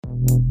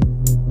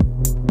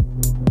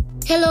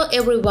Hello,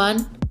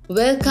 everyone.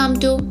 Welcome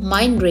to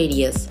Mind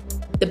Radius,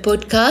 the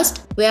podcast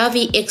where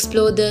we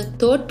explore the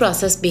thought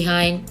process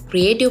behind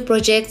creative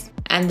projects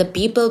and the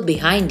people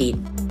behind it.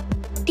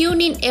 Tune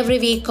in every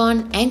week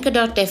on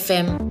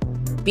Anchor.fm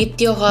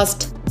with your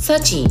host,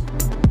 Sachi.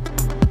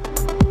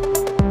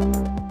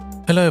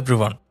 Hello,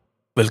 everyone.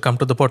 Welcome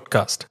to the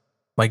podcast.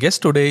 My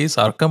guest today is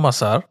Arkam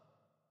Asar,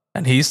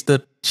 and he is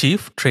the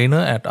chief trainer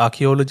at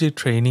Archaeology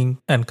Training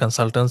and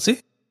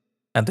Consultancy,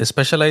 and they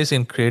specialize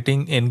in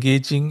creating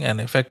engaging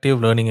and effective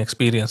learning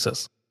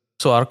experiences.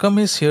 So, Arkam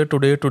is here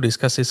today to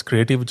discuss his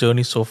creative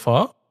journey so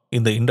far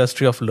in the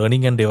industry of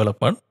learning and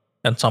development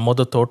and some of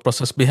the thought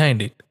process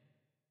behind it.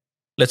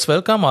 Let's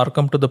welcome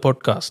Arkam to the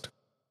podcast.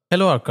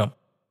 Hello, Arkam.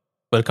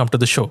 Welcome to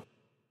the show.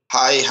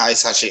 Hi,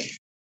 Sashi.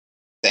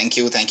 Thank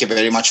you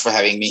very much for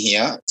having me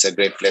here. It's a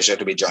great pleasure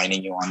to be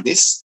joining you on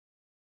this.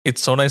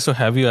 It's so nice to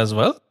have you as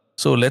well.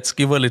 So, let's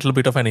give a little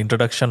bit of an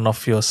introduction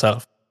of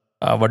yourself.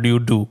 What do you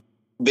do?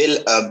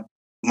 Well,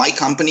 my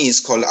company is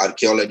called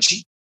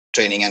Archaeology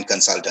Training and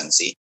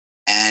Consultancy.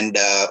 And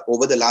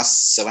over the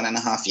last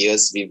 7.5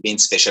 years, we've been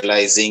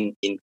specializing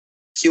in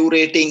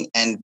curating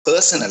and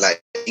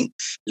personalizing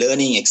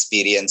learning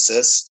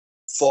experiences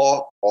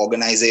for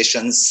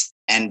organizations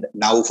and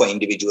now for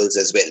individuals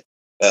as well.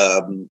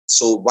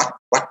 So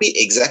what we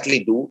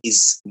exactly do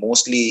is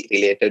mostly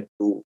related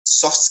to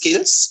soft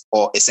skills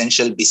or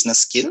essential business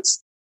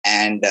skills.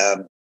 And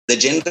the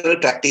general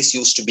practice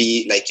used to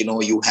be like,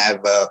 you have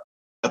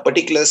a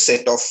particular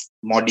set of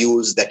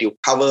modules that you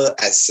cover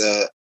as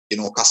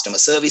customer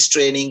service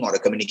training or a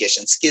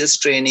communication skills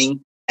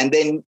training. And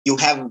then you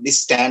have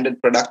this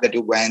standard product that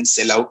you go and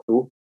sell out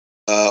to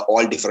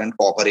all different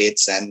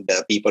corporates and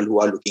people who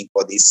are looking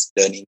for these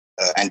learning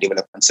and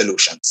development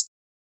solutions.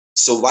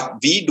 So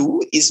what we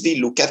do is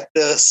we look at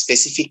the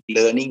specific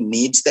learning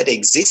needs that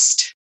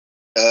exist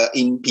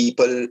in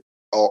people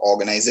or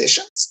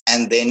organizations,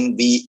 and then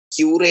we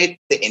curate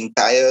the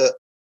entire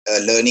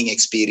learning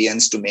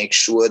experience to make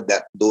sure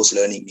that those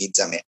learning needs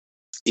are met.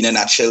 In a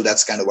nutshell,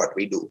 that's kind of what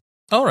we do.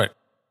 All right.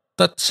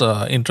 That's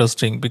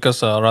interesting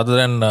because rather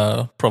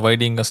than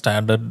providing a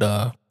standard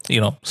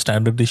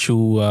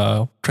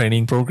issue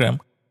training program,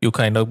 you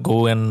kind of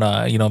go and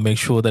make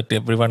sure that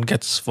everyone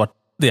gets what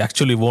they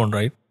actually want,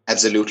 right?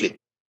 Absolutely.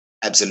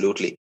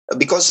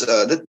 Because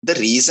the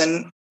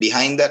reason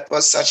behind that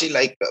was such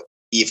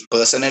if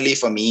personally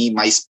for me,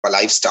 my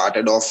life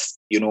started off,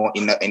 in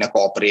a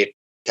corporate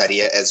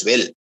career as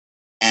well.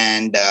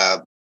 And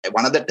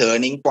one of the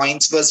turning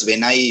points was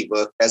when I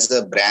worked as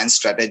a brand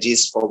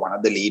strategist for one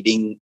of the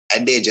leading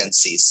ad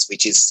agencies,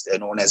 which is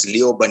known as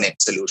Leo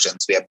Burnett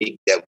Solutions. We are big,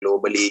 they're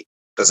globally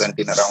present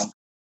in around,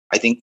 I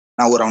think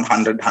now around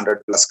 100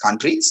 plus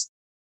countries.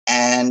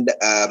 And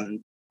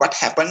what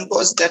happened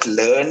was that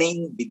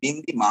learning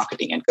within the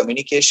marketing and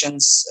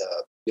communications,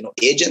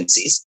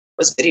 agencies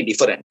was very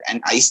different.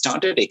 And I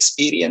started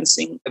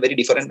experiencing a very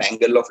different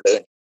angle of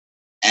learning.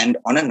 And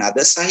on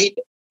another side,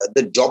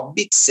 the job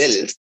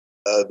itself,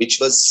 which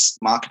was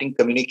marketing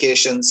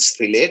communications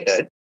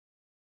related,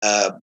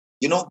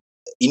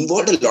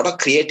 involved a lot of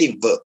creative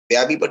work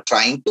where we were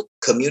trying to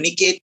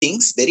communicate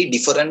things very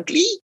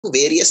differently to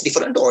various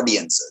different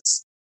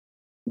audiences.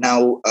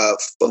 Now,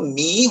 for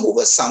me, who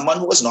was someone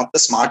who was not the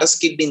smartest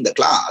kid in the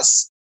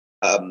class,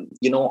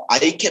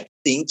 I kept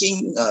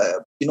thinking,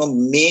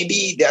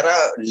 maybe there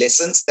are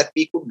lessons that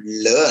we could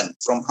learn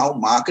from how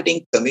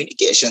marketing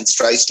communications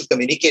tries to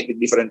communicate with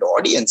different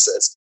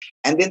audiences,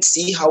 and then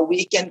see how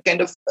we can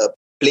kind of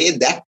play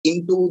that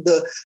into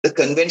the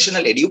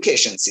conventional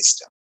education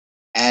system.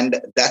 And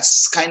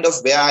that's kind of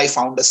where I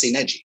found a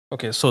synergy.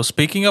 Okay, so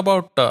speaking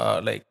about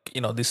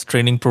these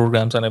training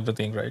programs and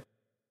everything, right?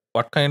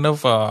 What kind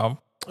of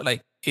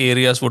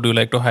areas would you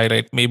like to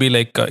highlight? Maybe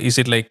is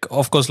it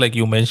of course, like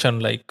you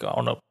mentioned,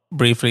 on a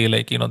briefly,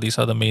 these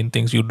are the main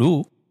things you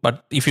do.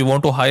 But if you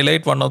want to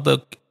highlight one of the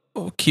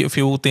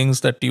few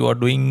things that you are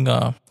doing,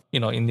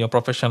 in your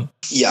profession.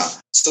 Yeah.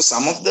 So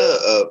some of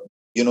the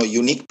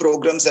unique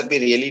programs that we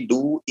really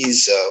do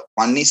is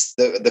one is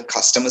the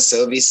customer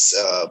service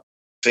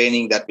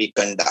training that we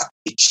conduct,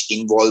 which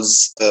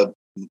involves a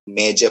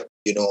major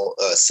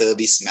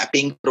service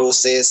mapping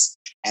process,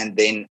 and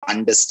then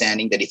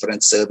understanding the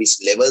different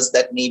service levels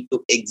that need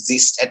to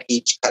exist at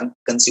each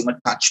consumer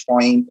touch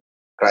point,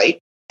 right?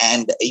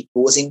 And it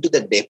goes into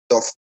the depth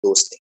of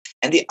those things.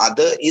 And the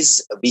other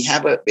is we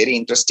have a very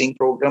interesting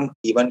program,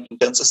 even in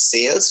terms of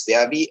sales,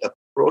 where we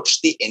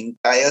approach the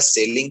entire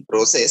selling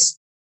process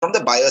from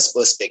the buyer's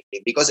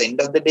perspective. Because end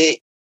of the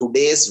day,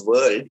 today's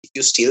world, if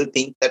you still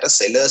think that a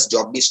seller's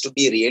job is to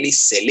be really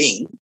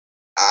selling,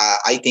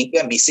 I think we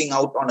are missing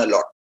out on a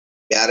lot.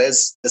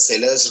 Whereas the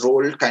seller's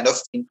role kind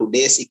of in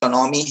today's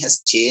economy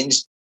has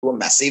changed to a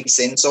massive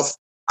sense of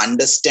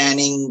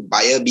understanding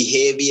buyer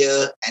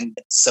behavior and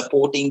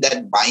supporting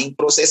that buying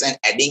process and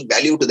adding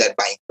value to that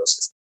buying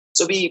process.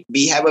 So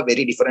we have a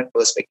very different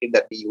perspective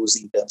that we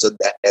use in terms of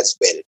that as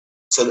well.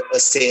 So the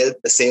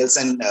sales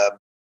and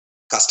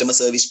customer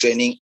service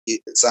training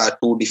are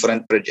two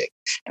different projects.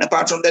 And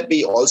apart from that,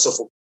 we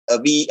also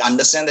we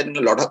understand that in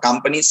a lot of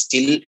companies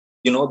still,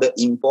 the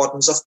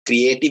importance of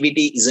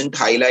creativity isn't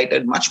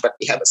highlighted much, but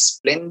we have a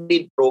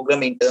splendid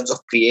program in terms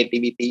of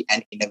creativity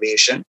and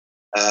innovation,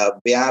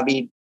 where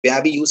we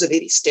use a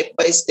very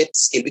step-by-step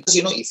skill. Because,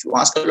 if you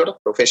ask a lot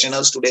of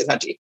professionals today,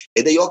 Sanjay,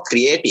 whether you're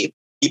creative,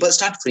 people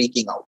start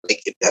freaking out.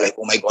 Like, they're like,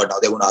 oh my God, now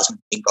they're going to ask me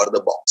to think out of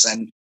the box.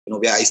 And,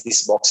 where is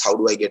this box? How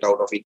do I get out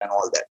of it? And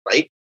all that,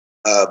 right?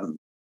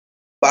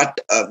 But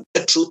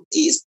the truth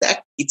is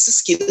that it's a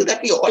skill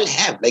that we all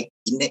have. Like,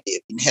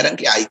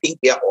 inherently, I think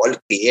we are all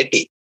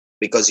creative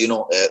because,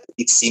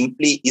 it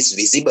simply is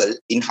visible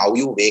in how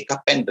you wake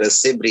up and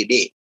dress every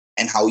day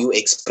and how you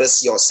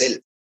express yourself.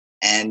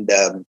 And,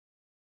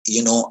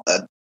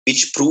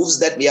 which proves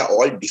that we are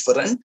all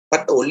different.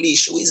 But the only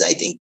issue is, I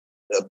think,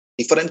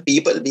 different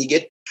people,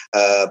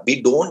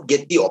 we don't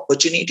get the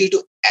opportunity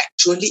to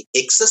actually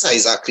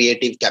exercise our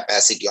creative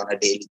capacity on a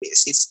daily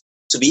basis.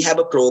 So we have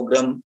a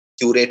program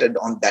curated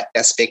on that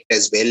aspect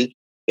as well,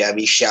 where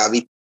we share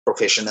with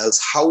professionals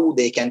how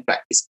they can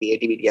practice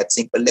creativity at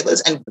simple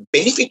levels. And the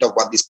benefit of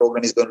what this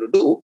program is going to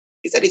do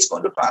is that it's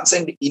going to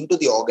transcend into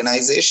the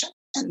organization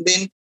and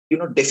then,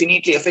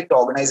 definitely affect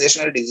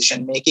organizational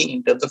decision making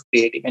in terms of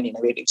creative and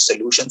innovative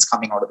solutions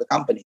coming out of the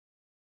company.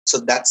 So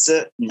that's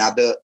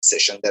another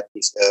session that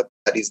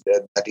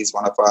is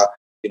one of our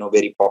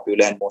very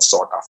popular and most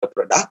sought after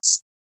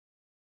products.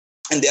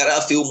 And there are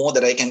a few more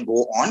that I can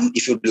go on.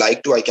 If you'd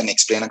like to, I can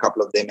explain a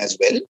couple of them as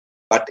well.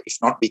 But if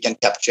not, we can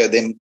capture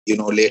them,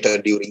 later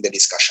during the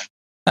discussion.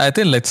 I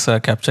think let's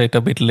capture it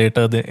a bit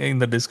later in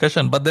the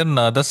discussion. But then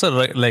that's a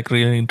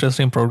really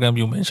interesting program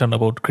you mentioned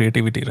about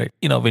creativity, right?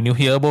 When you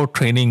hear about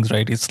trainings,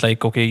 right, it's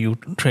like, okay, you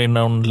train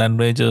on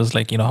languages,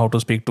 like, how to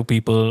speak to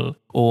people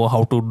or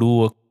how to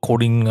do a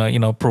coding,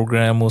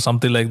 program or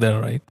something like that,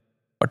 right?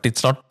 But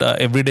it's not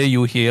every day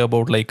you hear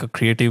about like a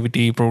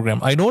creativity program.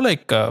 I know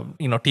like,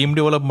 team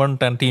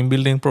development and team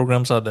building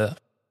programs are there.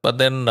 But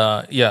then,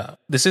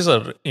 this is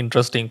an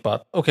interesting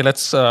part. Okay,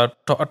 let's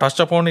touch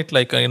upon it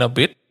like in a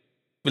bit.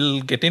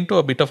 We'll get into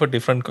a bit of a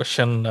different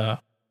question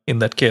in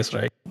that case,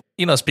 right?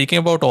 Speaking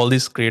about all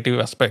these creative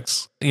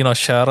aspects,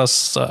 share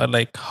us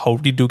like how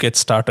did you get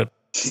started?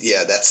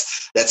 Yeah,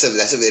 that's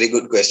a very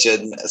good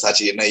question,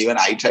 Sachi. Even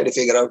I try to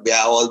figure out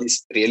where all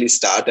this really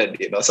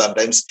started.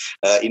 Sometimes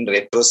in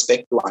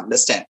retrospect to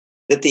understand.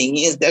 The thing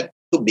is that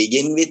to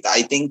begin with,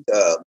 I think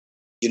I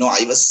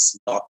was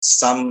not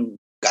some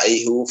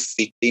guy who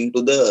fit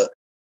into the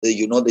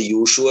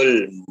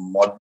usual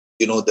mod,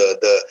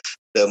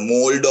 the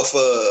mold of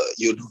a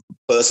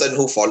person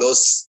who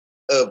follows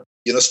a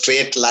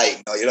straight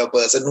line, or a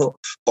person who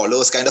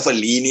follows kind of a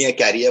linear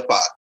career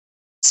path.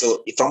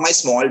 So from my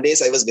small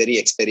days, I was very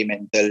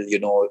experimental. You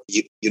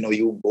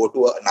go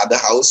to another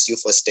house, you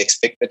first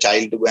expect a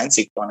child to go and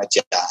sit on a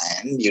chair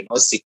and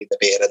sit with the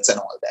parents and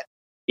all that.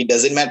 It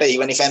doesn't matter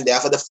even if I'm there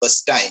for the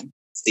first time.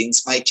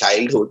 Since my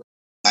childhood,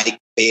 my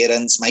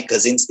parents, my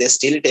cousins, they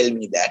still tell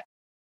me that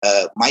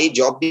my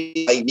job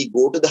is we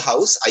go to the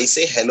house, I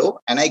say hello,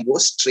 and I go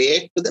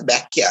straight to the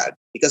backyard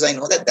because I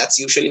know that that's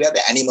usually where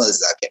the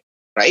animals are kept,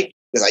 right?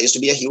 Because I used to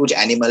be a huge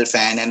animal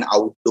fan and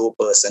outdoor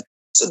person.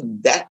 So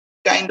that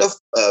kind of,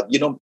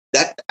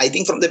 that I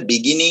think from the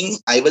beginning,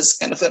 I was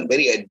kind of a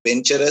very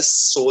adventurous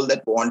soul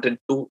that wanted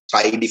to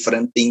try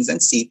different things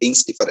and see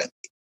things differently.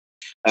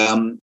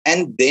 And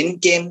then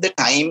came the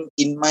time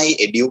in my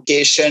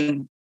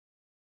education.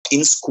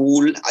 In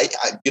school,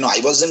 I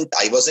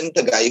wasn't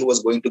a guy who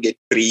was going to get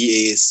 3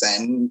 A's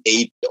and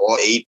 8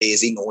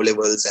 A's in O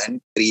levels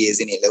and 3 A's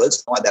in A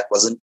levels. No, that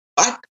wasn't.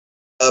 But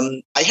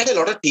I had a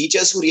lot of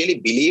teachers who really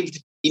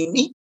believed in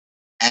me.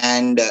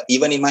 And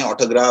even in my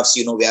autographs,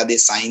 where they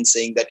sign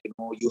saying that,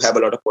 you have a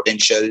lot of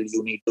potential,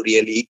 you need to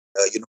really,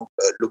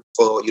 look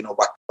for,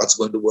 what's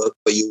going to work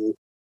for you.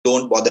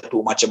 Don't bother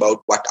too much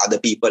about what other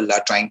people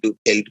are trying to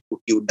tell to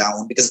put you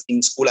down. Because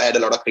in school, I had a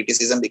lot of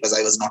criticism because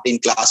I was not in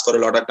class for a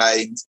lot of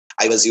times.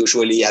 I was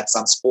usually at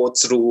some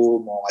sports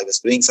room or I was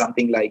doing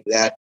something like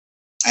that.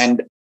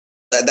 And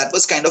that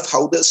was kind of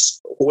how this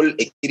whole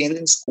experience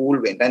in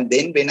school went. And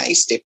then when I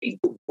stepped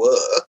into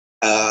work,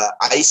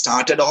 I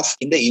started off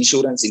in the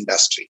insurance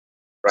industry,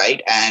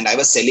 right? And I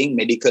was selling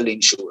medical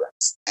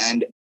insurance.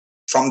 And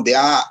from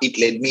there, it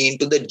led me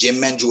into the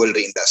gem and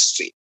jewelry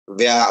industry,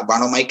 where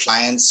one of my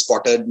clients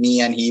spotted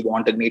me and he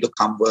wanted me to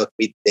come work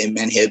with them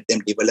and help them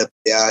develop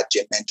their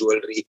gem and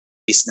jewelry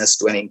business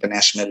to an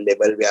international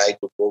level, where I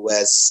took over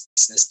as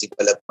business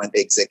development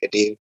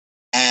executive.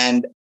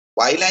 And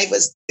while I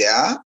was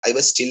there, I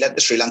was still at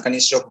the Sri Lankan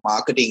Institute of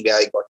Marketing, where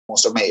I got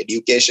most of my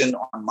education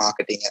on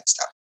marketing and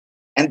stuff.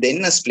 And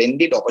then a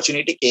splendid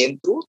opportunity came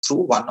through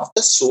one of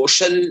the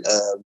social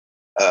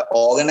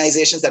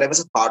organizations that I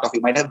was a part of.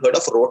 You might have heard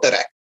of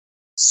Rotaract.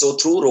 So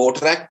through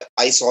Rotaract,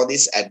 I saw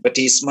this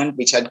advertisement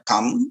which had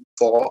come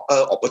for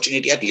an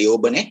opportunity at Leo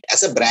Burnett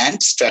as a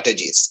brand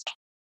strategist.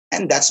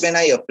 And that's when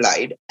I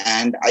applied.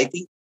 And I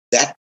think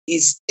that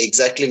is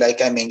exactly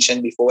like I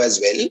mentioned before as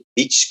well,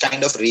 which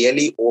kind of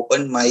really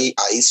opened my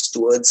eyes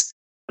towards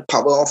the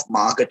power of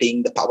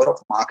marketing, the power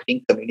of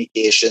marketing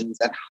communications,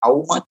 and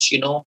how much,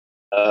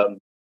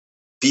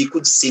 we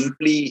could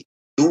simply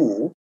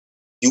do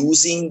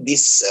using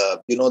this,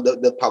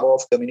 the power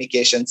of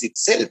communications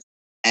itself.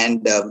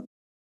 And it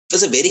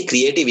was a very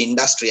creative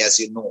industry, as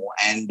you know.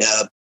 And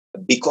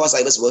because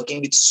I was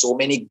working with so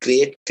many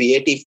great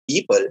creative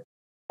people,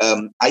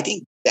 I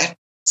think that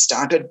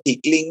started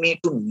tickling me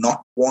to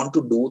not want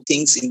to do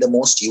things in the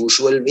most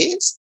usual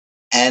ways,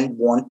 and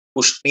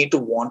pushed me to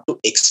want to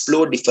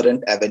explore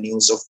different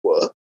avenues of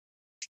work.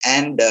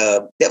 And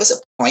there was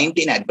a point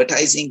in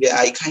advertising where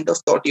I kind of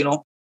thought,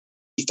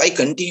 if I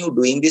continue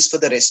doing this for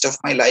the rest of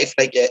my life,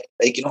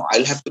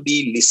 I'll have to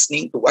be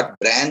listening to what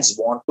brands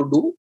want to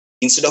do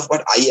instead of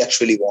what I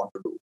actually want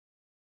to do,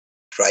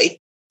 right?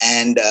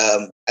 And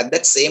at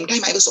that same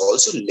time, I was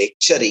also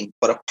lecturing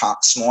for a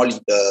small,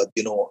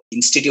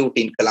 institute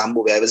in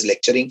Colombo, where I was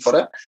lecturing for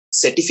a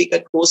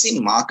certificate course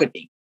in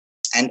marketing.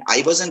 And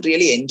I wasn't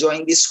really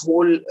enjoying this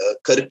whole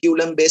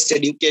curriculum-based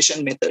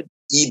education method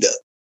either.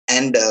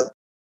 And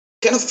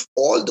kind of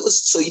all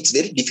those, so it's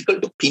very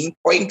difficult to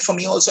pinpoint for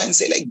me also and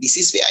say like, this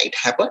is where it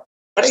happened.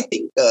 But I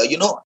think,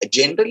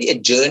 generally a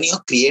journey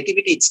of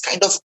creativity, it's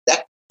kind of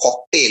that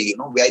cocktail,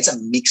 where it's a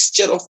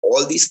mixture of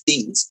all these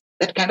things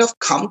that kind of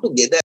come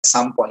together at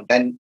some point.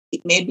 And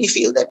it made me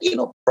feel that,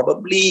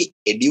 probably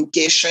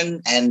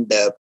education and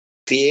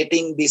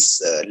creating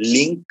this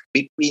link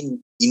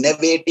between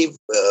innovative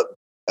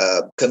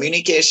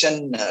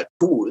communication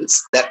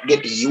tools that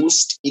get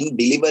used in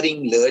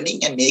delivering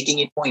learning and making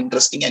it more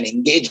interesting and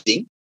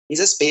engaging is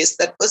a space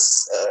that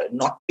was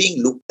not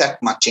being looked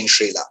at much in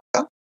Sri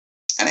Lanka.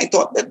 And I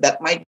thought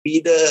that might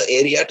be the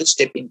area to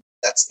step in.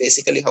 That's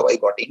basically how I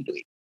got into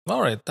it.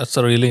 All right. That's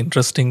a really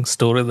interesting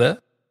story there.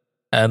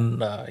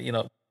 And,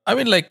 I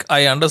mean, like,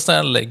 I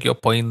understand, like, your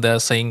point there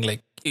saying,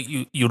 like,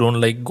 you don't,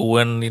 like, go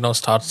and,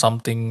 start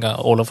something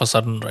all of a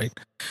sudden, right?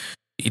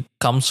 It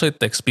comes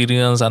with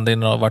experience and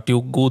then what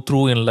you go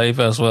through in life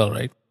as well,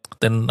 right?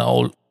 Then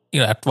all,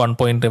 at one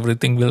point,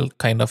 everything will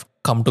kind of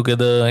come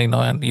together,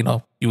 and,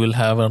 you will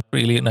have a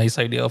really nice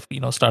idea of,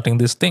 starting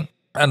this thing.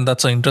 And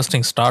that's an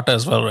interesting start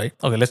as well, right?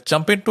 Okay, let's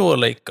jump into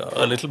like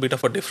a little bit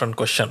of a different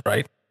question,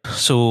 right?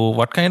 So,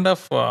 what kind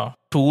of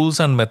tools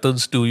and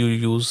methods do you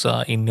use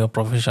in your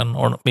profession,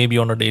 or maybe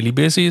on a daily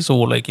basis,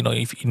 or like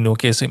if in your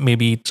case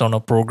maybe it's on a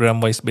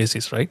program-wise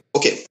basis, right?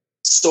 Okay,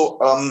 so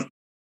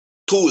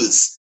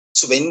tools.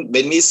 So when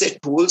we say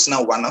tools,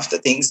 now one of the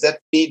things that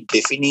we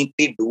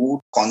definitely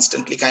do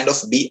constantly kind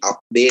of be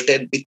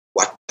updated with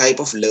what type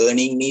of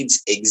learning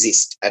needs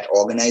exist at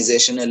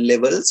organizational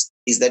levels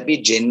is that we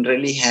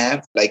generally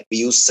have, like we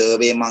use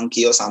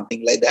SurveyMonkey or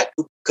something like that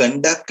to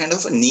conduct kind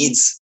of a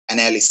needs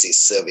analysis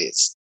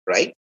surveys,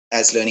 right?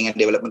 As learning and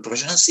development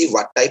professionals, see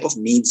what type of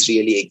needs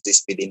really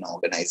exist within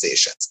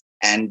organizations.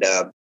 And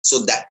so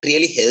that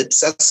really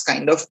helps us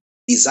kind of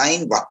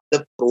design what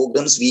the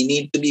programs we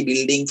need to be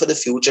building for the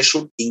future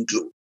should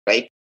include,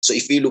 right? So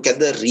if we look at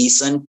the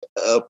recent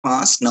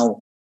past now,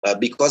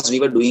 because we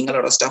were doing a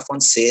lot of stuff on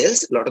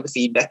sales, a lot of the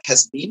feedback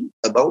has been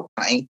about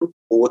trying to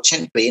coach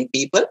and train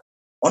people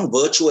on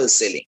virtual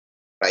selling,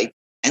 right?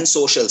 And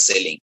social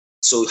selling.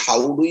 So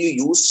how do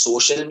you use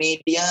social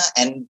media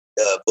and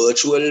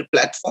virtual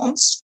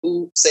platforms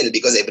to sell?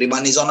 Because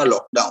everyone is on a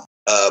lockdown.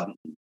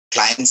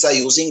 Clients are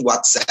using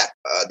WhatsApp.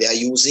 They are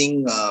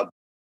using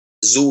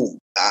Zoom,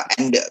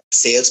 and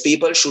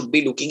salespeople should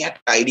be looking at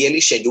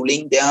ideally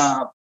scheduling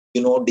their,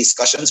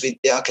 discussions with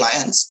their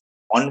clients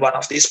on one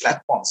of these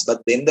platforms.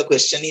 But then the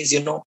question is,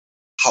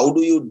 how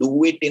do you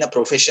do it in a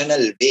professional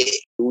way?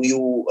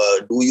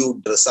 Do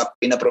you dress up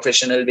in a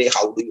professional way?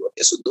 How do you?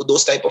 Okay, so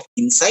those type of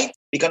insight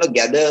we kind of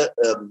gather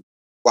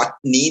what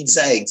needs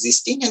are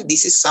existing, and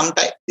this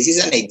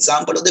is an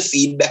example of the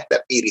feedback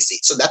that we receive.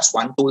 So that's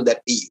one tool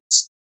that we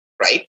use,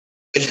 right?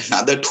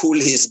 Another tool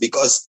is,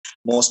 because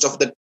most of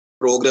the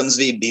programs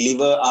we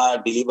deliver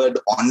are delivered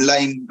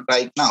online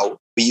right now.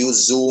 We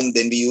use Zoom,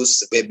 then we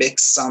use WebEx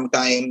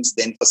sometimes,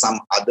 then for some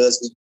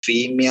others,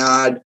 we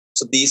StreamYard.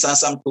 So these are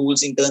some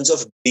tools in terms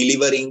of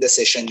delivering the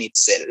session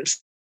itself.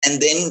 And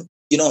then,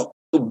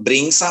 to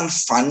bring some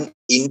fun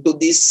into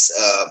this,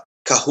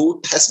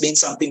 Kahoot has been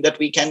something that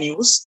we can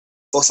use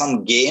for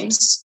some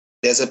games.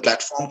 There's a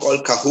platform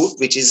called Kahoot,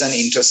 which is an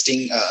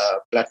interesting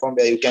platform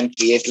where you can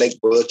create like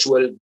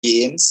virtual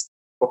games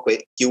for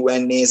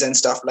Q&As and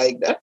stuff like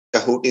that.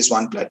 Kahoot is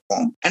one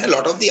platform. And a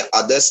lot of the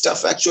other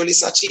stuff, actually,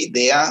 Sachi,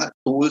 they are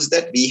tools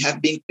that we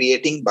have been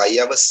creating by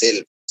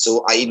ourselves.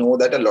 So I know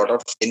that a lot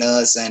of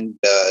trainers and,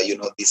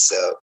 these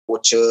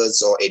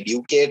coaches or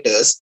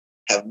educators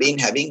have been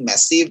having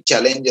massive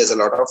challenges. A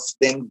lot of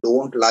them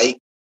don't like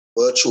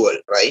virtual,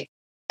 right?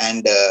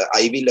 And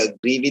I will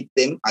agree with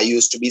them. I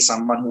used to be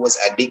someone who was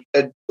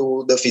addicted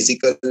to the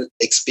physical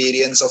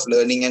experience of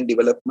learning and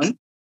development.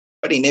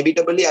 But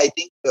inevitably, I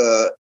think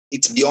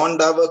it's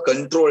beyond our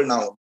control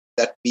now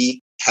that we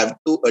have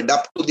to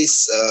adapt to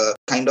this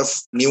kind of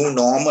new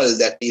normal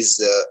that is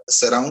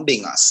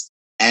surrounding us.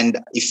 And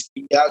if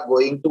we are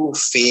going to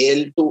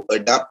fail to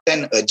adapt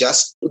and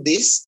adjust to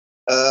this,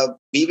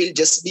 we will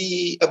just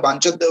be a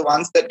bunch of the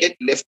ones that get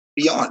left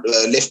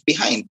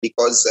behind,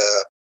 because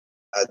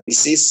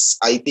This is,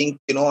 I think,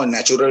 a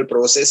natural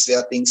process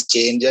where things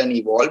change and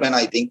evolve. And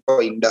I think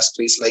for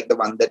industries like the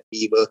one that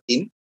we work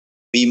in,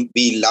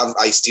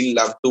 I still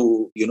love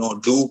to,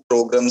 do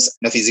programs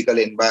in a physical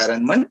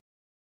environment.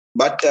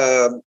 But,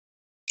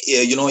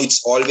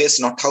 it's always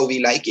not how we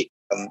like it.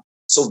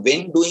 So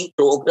when doing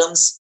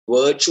programs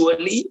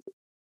virtually,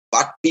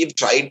 what we've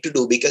tried to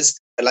do, because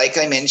like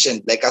I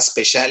mentioned, like our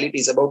specialty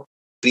is about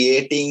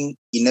creating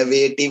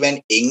innovative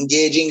and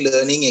engaging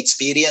learning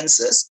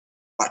experiences.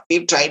 What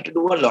we've tried to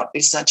do a lot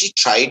is actually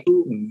try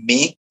to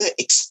make the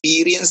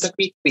experience that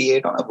we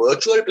create on a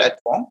virtual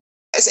platform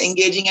as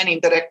engaging and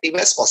interactive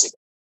as possible,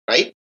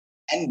 right?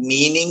 And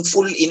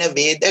meaningful in a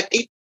way that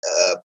it,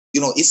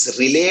 is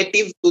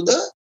relative to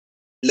the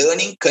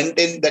learning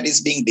content that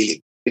is being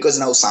delivered. Because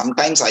now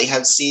sometimes I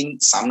have seen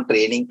some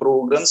training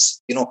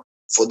programs,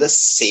 for the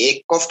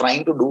sake of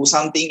trying to do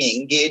something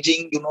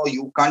engaging,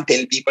 you can't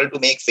tell people to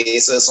make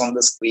faces on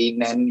the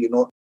screen. And,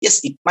 yes,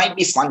 it might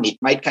be fun. It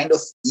might kind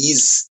of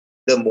ease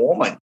the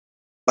moment.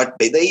 But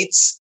whether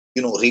it's,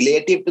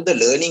 relative to the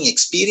learning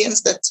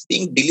experience that's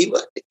being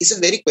delivered is a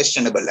very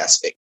questionable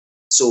aspect.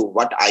 So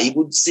what I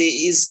would say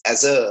is,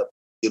 as a,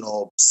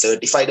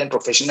 certified and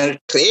professional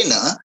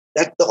trainer,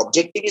 that the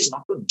objective is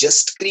not to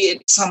just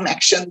create some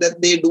action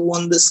that they do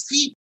on the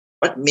screen,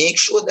 but make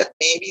sure that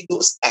maybe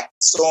those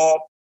acts or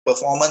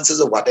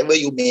performances or whatever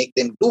you make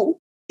them do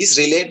is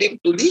relative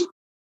to the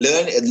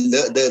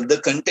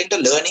the content or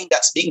learning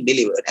that's being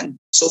delivered. And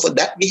so for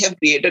that, we have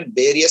created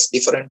various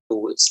different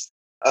tools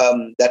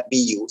that we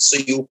use. So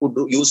you could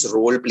use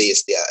role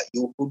plays there.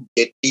 You could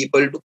get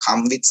people to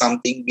come with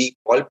something we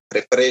call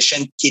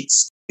preparation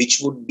kits, which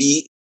would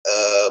be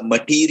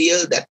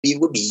material that we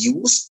would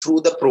use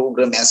through the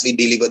program as we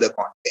deliver the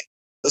content.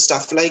 So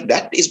stuff like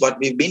that is what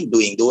we've been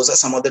doing. Those are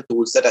some of the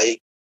tools that I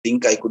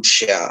think I could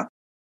share.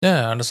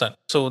 Yeah, I understand.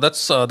 So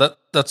that's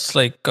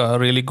like a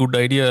really good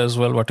idea as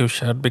well what you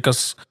shared,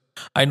 because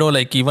I know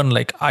like even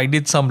like I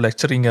did some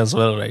lecturing as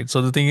well, right?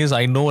 So the thing is,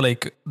 I know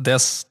like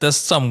there's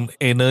some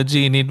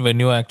energy in it when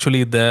you're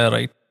actually there,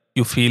 right?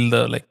 You feel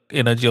the like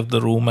energy of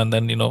the room, and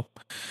then you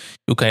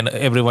kind of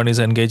everyone is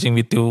engaging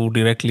with you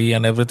directly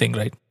and everything,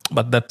 right?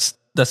 But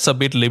that's a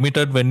bit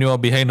limited when you are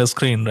behind a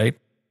screen, right?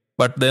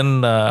 But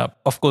then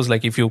of course,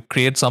 like if you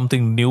create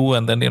something new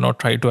and then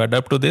try to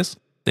adapt to this,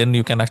 then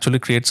you can actually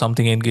create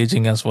something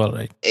engaging as well,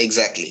 right?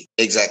 Exactly.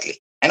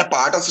 And a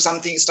part of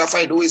something stuff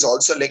I do is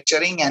also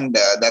lecturing, and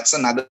that's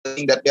another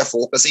thing that we are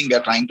focusing. We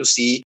are trying to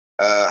see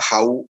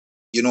how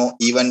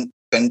even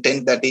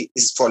content that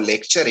is for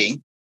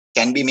lecturing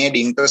can be made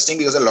interesting,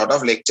 because a lot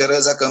of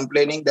lecturers are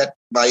complaining that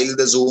while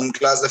the Zoom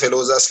class, the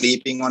fellows are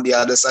sleeping on the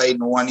other side,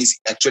 no one is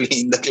actually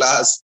in the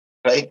class,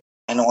 right?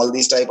 And all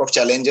these type of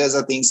challenges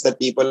are things that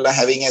people are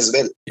having as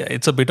well. Yeah,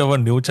 it's a bit of a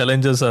new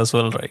challenges as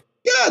well, right?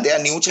 Yeah, there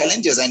are new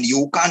challenges, and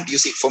you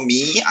see, for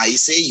me, I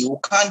say you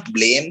can't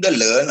blame the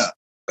learner,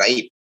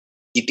 right?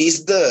 It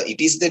is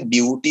the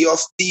duty of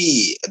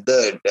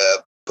the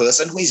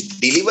person who is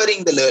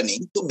delivering the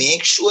learning to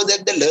make sure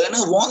that the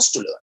learner wants to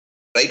learn,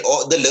 right?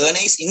 Or the learner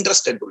is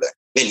interested to learn.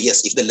 Well,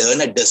 yes, if the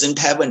learner doesn't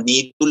have a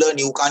need to learn,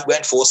 you can't go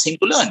and force him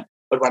to learn.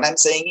 But what I'm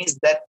saying is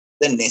that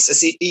the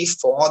necessity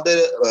for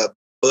the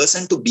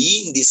person to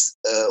be in this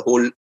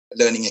whole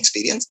learning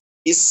experience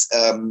is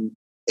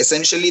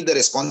essentially the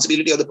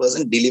responsibility of the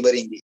person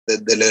delivering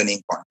the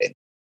learning content.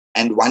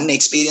 And one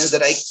experience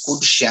that I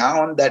could share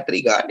on that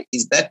regard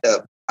is that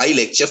I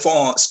lecture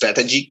for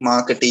strategic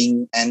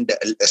marketing and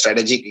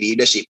strategic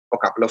leadership for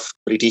a couple of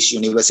British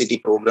university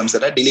programs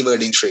that are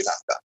delivered in Sri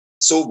Lanka.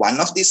 So one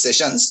of these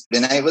sessions,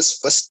 when I was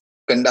first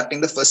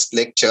conducting the first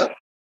lecture,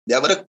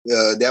 there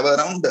were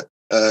around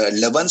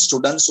 11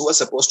 students who were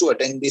supposed to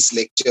attend this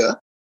lecture,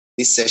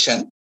 this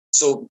session.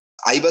 So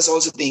I was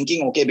also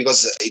thinking, okay,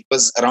 because it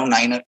was around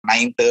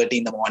 9:30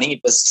 in the morning.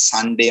 It was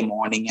Sunday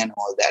morning and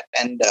all that.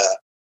 And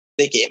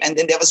they came, and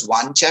then there was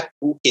one chap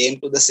who came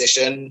to the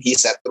session. He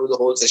sat through the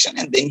whole session,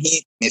 and then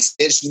he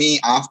messaged me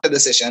after the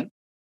session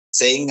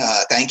saying,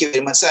 thank you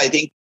very much, sir. I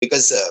think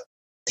because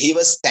he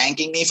was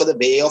thanking me for the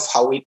way of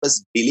how it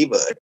was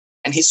delivered.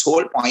 And his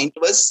whole point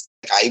was,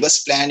 I was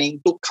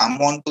planning to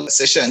come on to the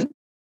session,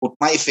 put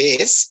my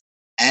face,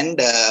 and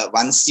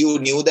once you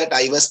knew that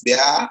I was there,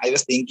 I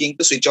was thinking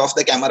to switch off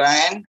the camera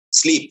and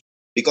sleep,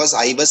 because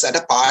I was at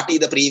a party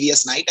the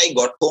previous night. I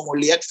got home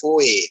only at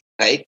 4 a.m.,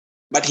 right?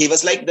 But he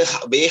was like,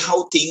 the way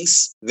how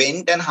things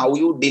went and how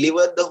you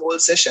delivered the whole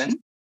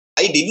session,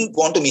 I didn't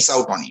want to miss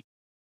out on it.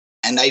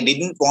 And I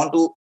didn't want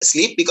to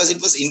sleep because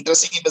it was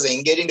interesting. It was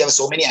engaging. There were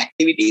so many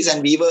activities,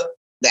 and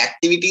the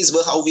activities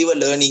were how we were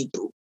learning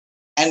through.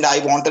 And I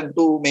wanted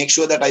to make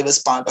sure that I was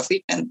part of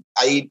it. And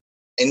I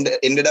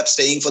ended up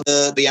staying for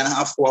the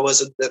 3.5 hours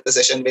that the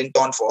session went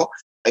on for.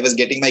 I was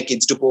getting my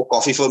kids to pour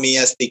coffee for me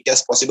as thick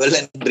as possible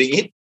and bring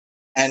it.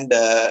 And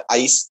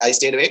I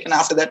stayed awake. And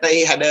after that,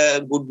 I had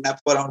a good nap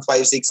for around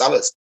 5-6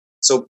 hours.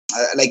 So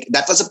like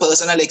that was a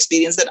personal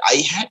experience that I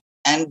had.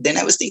 And then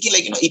I was thinking,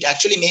 like, it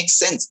actually makes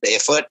sense. The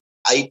effort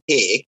I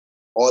take,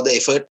 or the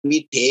effort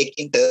we take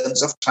in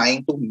terms of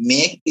trying to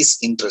make this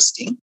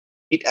interesting,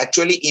 it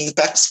actually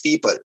impacts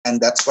people. And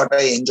that's what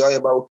I enjoy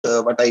about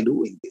what I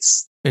do in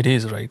this. It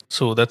is right.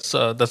 So that's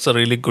a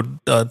really good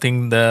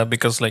thing there,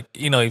 because like,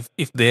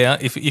 if they are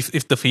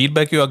if the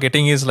feedback you are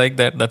getting is like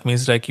that, that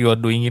means like you are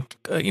doing it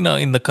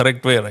in the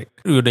correct way, right?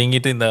 You're doing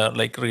it in the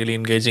like really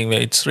engaging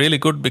way. It's really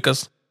good,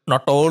 because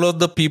not all of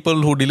the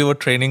people who deliver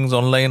trainings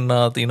online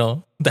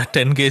that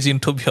engaging,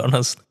 to be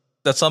honest.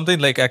 That's something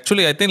like,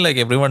 actually I think like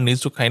everyone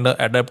needs to kind of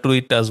adapt to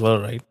it as well,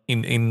 right?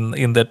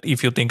 In that,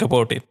 if you think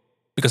about it,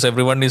 because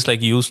everyone is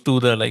like used to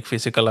the like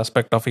physical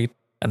aspect of it,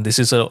 and this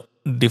is a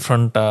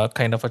different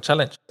kind of a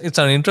challenge. It's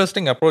an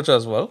interesting approach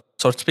as well.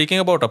 So speaking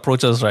about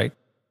approaches, right?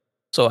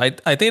 So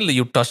I think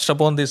you touched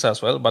upon this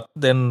as well, but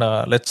then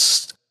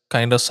let's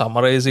kind of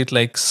summarize it,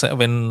 like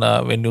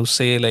when you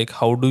say like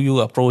how do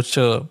you approach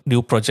a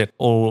new project,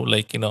 or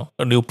like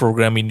a new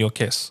program in your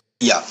case.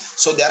 Yeah,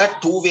 so there are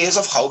two ways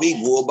of how we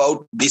go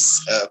about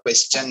this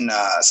question,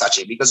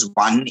 Sachi, because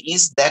one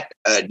is that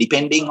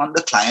depending on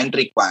the client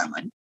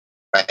requirement,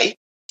 right?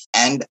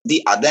 And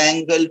the other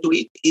angle to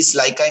it is,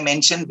 like I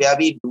mentioned, where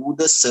we do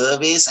the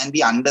surveys and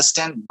we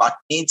understand what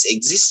needs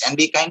exist, and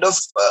we kind of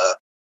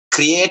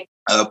create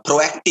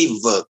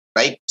proactive work,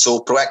 right? So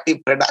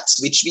proactive products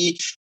which we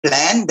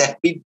plan that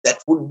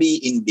would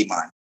be in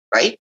demand,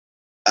 right?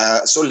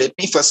 So let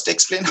me first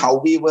explain how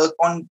we work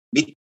on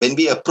when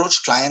we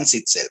approach clients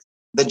itself.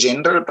 The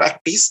general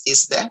practice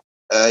is that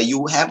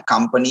you have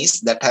companies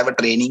that have a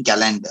training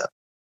calendar,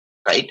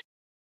 right?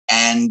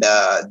 And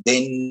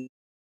then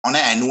on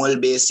an annual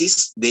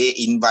basis, they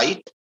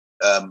invite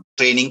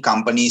training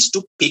companies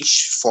to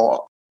pitch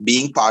for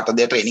being part of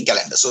their training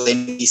calendar. So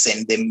then we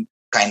send them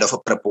kind of a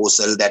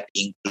proposal that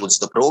includes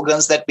the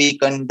programs that we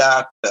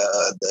conduct,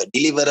 the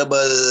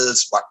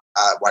deliverables,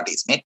 what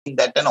is met in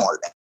that, and all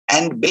that.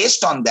 And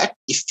based on that,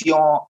 if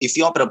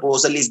your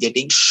proposal is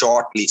getting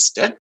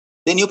shortlisted,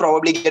 then you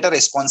probably get a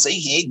response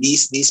saying, hey,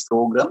 these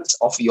programs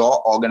of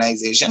your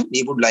organization,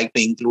 we would like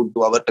to include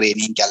to our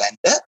training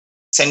calendar.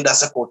 Send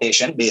us a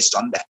quotation based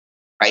on that,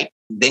 right?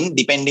 Then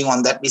depending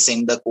on that, we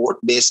send the quote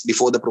based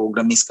before the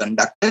program is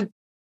conducted.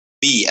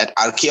 We at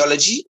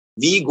Archaeology,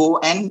 we go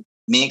and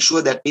make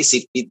sure that we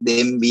sit with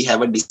them, we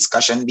have a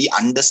discussion, we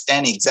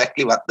understand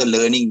exactly what the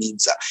learning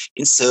needs are.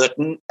 In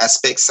certain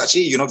aspects, such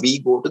as, we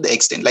go to the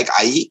extent, like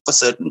for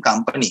certain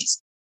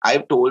companies,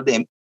 I've told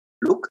them,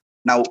 look,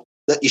 now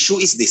the issue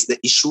is this. The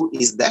issue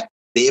is that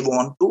they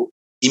want to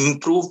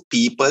improve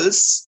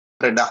people's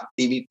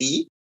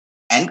productivity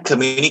and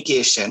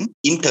communication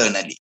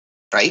internally,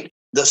 right?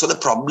 So the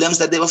problems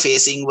that they were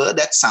facing were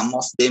that some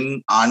of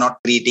them are not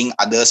treating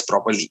others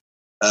properly.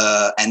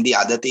 And the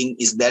other thing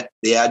is that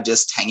they are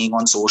just hanging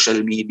on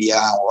social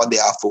media or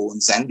their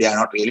phones, and they are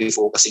not really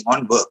focusing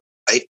on work,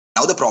 right?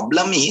 Now, the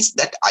problem is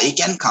that I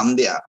can come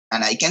there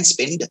and I can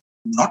spend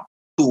not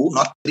 2,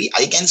 not 3,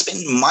 I can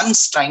spend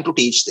months trying to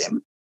teach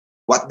them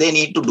what they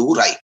need to do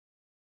right.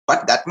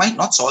 But that might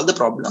not solve the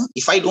problem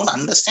if I don't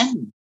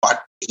understand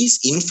what is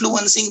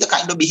influencing the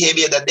kind of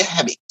behavior that they're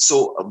having.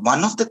 So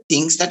one of the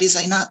things that is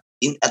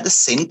at the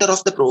center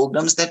of the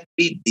programs that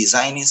we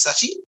design is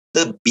such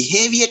the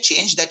behavior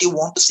change that you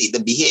want to see,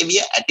 the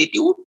behavior,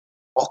 attitude,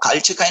 or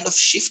culture kind of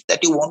shift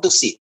that you want to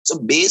see. So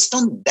based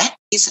on that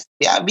is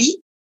where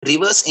we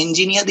reverse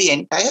engineer the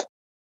entire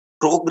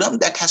program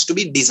that has to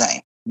be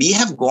designed. We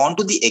have gone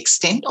to the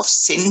extent of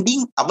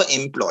sending our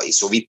employees.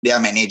 So with their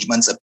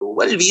management's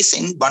approval, we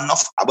send one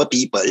of our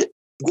people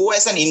go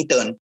as an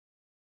intern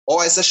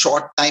or as a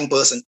short-time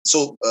person.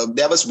 So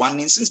there was one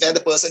instance where the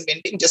person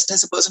went in just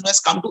as a person who has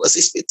come to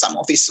assist with some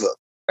office work,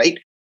 right?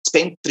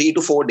 Spent 3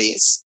 to 4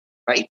 days,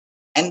 right?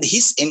 And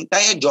his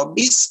entire job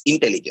is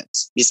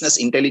intelligence, business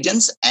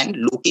intelligence, and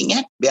looking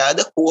at where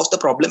the core of the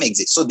problem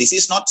exists. So this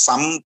is not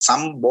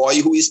some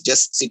boy who is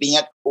just sitting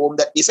at home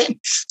that we send.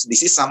 So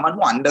this is someone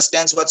who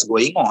understands what's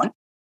going on,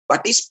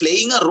 but is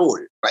playing a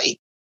role, right,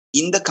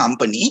 in the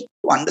company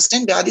to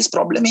understand where this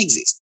problem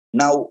exists.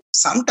 Now,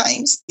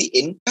 sometimes the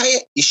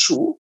entire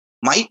issue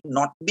might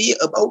not be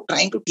about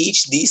trying to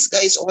teach these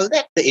guys all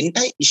that. The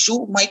entire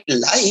issue might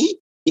lie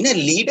in a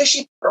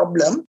leadership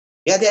problem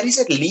where there is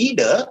a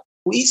leader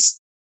who is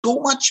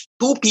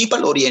too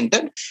people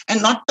oriented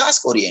and not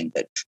task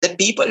oriented. That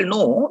people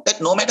know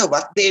that no matter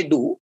what they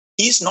do,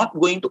 he's not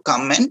going to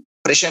come and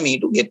pressure me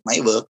to get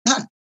my work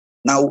done.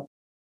 Now,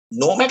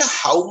 no matter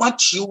how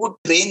much you would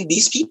train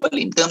these people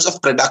in terms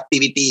of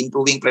productivity,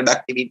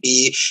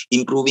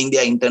 improving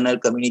their internal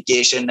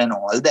communication and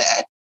all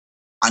that,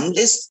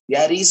 unless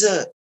there is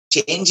a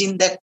change in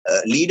that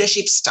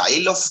leadership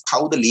style of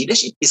how the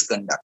leadership is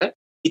conducted,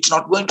 it's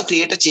not going to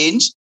create a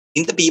change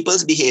in the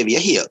people's behavior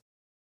here.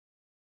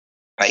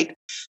 Right?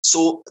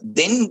 So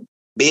then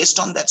based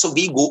on that, so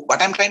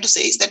what I'm trying to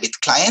say is that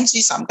with clients,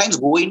 we sometimes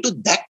go into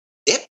that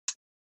depth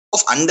of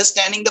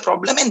understanding the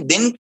problem and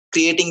then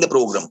creating the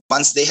program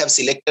once they have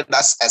selected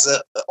us as an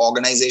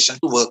organization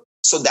to work.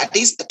 So that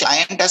is the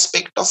client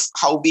aspect of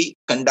how we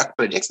conduct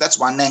projects. That's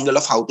one angle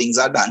of how things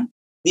are done.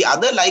 The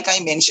other, like I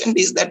mentioned,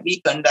 is that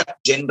we conduct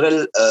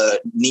general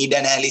need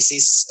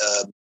analysis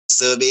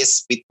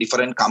surveys with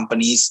different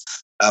companies.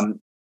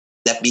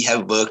 that we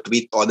have worked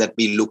with or that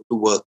we look to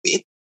work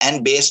with.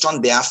 And based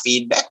on their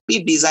feedback,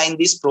 we design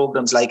these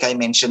programs, like I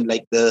mentioned,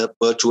 like the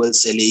virtual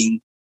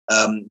selling,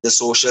 the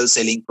social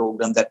selling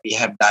program that we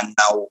have done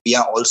now. We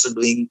are also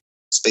doing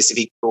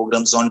specific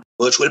programs on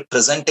virtual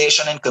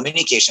presentation and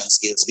communication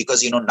skills,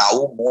 because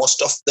now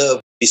most of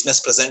the business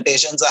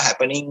presentations are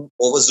happening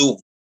over Zoom,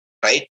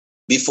 right?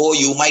 Before,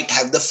 you might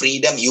have the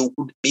freedom, you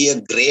could be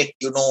a great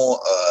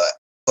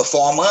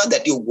performer,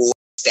 that you go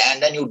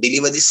stand and you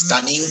deliver this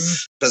stunning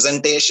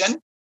presentation,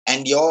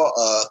 and your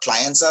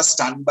clients are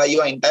stunned by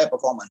your entire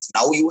performance.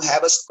 Now you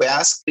have a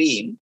square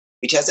screen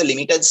which has a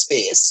limited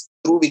space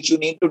through which you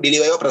need to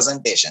deliver your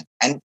presentation.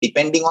 And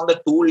depending on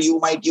the tool you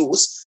might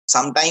use,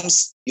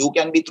 sometimes you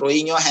can be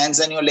throwing your hands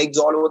and your legs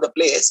all over the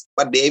place,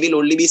 but they will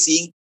only be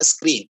seeing a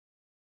screen.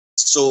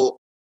 So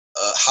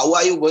how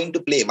are you going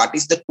to play? What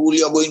is the tool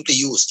you're going to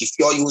use? If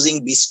you're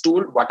using this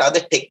tool, what are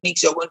the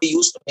techniques you're going to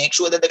use to make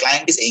sure that the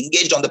client is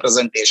engaged on the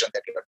presentation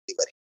that you're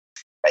delivering,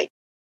 right?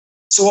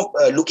 So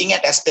looking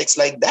at aspects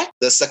like that,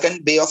 the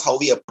second way of how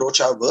we approach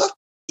our work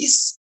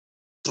is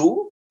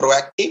through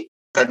proactive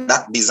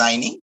product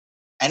designing,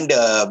 and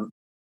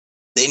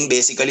then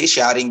basically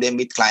sharing them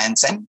with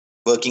clients and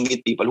working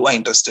with people who are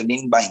interested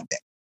in buying them.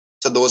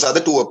 So those are the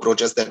two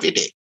approaches that we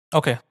take.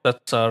 Okay,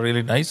 that's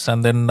really nice.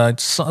 And then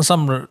it's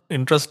some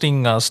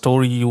interesting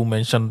story you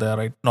mentioned there,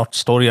 right? Not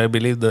story, I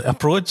believe the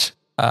approach.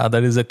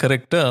 That is a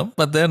correct term.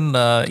 But then,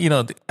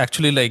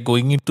 actually like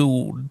going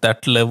into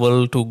that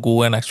level to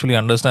go and actually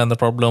understand the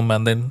problem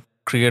and then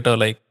create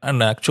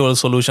an actual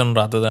solution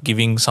rather than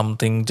giving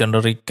something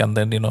generic and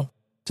then,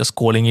 just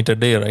calling it a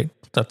day, right?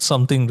 That's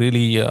something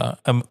really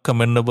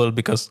commendable,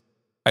 because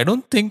I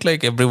don't think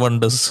like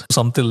everyone does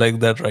something like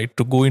that, right?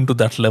 To go into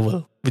that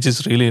level, which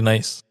is really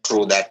nice.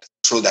 True that.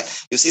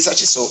 You see,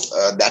 Sachi, so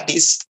that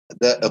is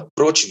the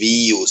approach we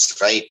use,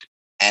 right?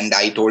 And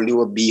I told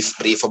you a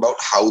brief about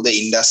how the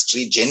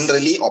industry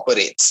generally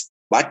operates.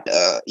 But,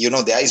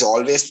 there is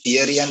always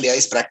theory and there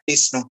is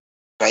practice, no?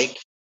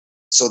 Right?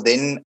 So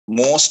then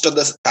most of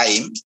the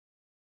time,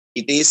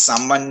 it is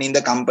someone in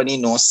the company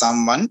knows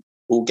someone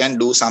who can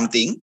do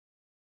something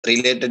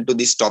related to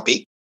this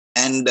topic.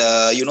 And,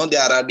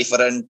 there are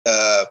different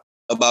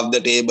above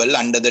the table,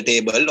 under the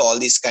table, all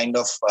these kind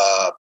of,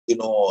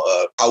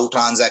 how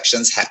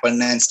transactions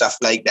happen and stuff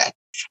like that.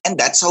 And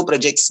that's how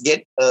projects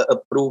get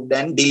approved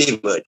and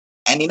delivered.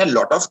 And in a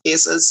lot of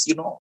cases,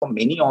 for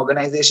many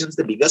organizations,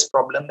 the biggest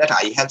problem that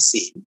I have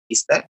seen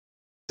is that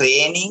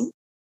training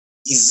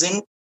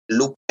isn't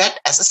looked at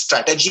as a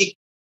strategic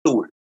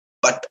tool.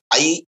 But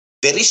I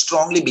very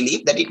strongly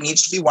believe that it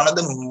needs to be one of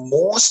the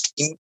most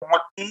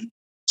important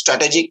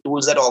strategic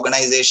tools that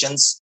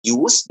organizations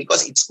use,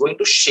 because it's going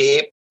to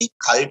shape the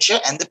culture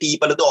and the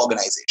people of the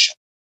organization.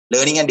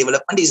 Learning and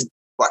development is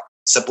what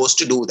supposed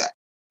to do that,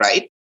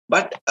 right?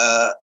 But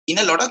in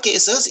a lot of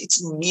cases,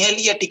 it's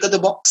merely a tick of the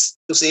box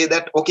to say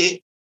that,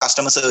 okay,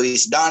 customer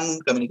service done,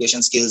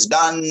 communication skills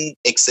done,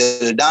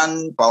 Excel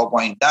done,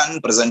 PowerPoint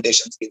done,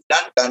 presentation skills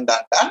done.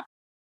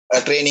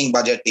 A training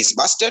budget is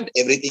busted,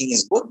 everything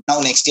is good. Now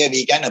next year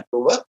we can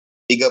approve a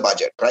bigger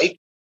budget, right?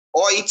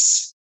 Or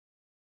it's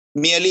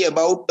merely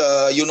about,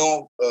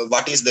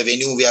 what is the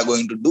venue we are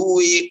going to do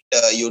it,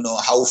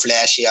 how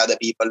flashy are the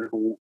people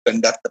who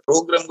conduct the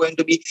program going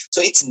to be.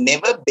 So it's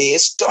never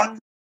based on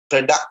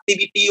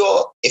productivity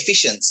or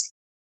efficiency.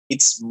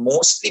 It's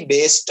mostly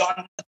based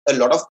on a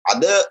lot of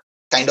other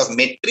kind of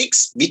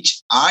metrics,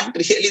 which aren't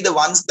really the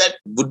ones that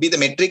would be the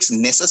metrics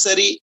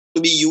necessary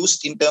to be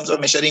used in terms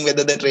of measuring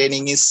whether the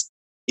training is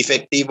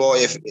effective or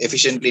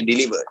efficiently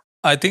delivered.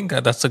 I think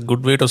that's a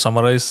good way to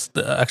summarize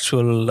the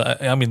actual,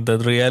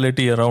 the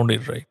reality around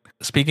it, right?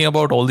 Speaking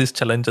about all these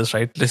challenges,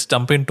 right? Let's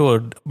jump into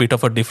a bit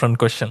of a different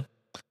question.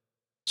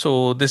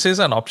 So this is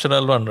an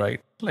optional one,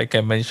 right? Like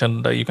I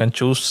mentioned, you can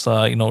choose, to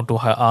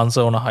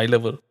answer on a high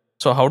level.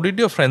 So how did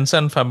your friends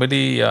and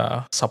family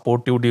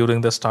support you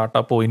during the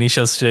startup or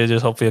initial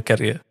stages of your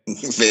career?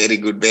 Very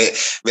good.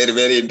 Very,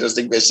 very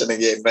interesting question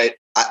again, right?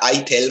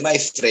 I tell my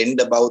friend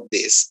about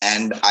this,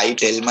 and I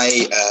tell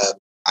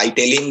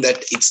him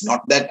that it's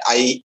not that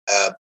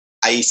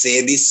I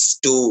say this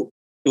to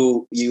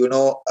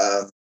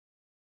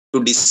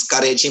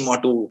discourage him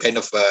or to kind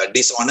of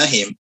dishonor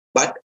him,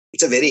 but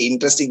it's a very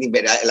interesting thing.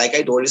 But like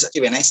I told you,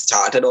 Sachi, when I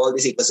started all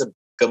this, it was a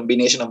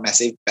combination of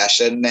massive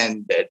passion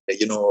and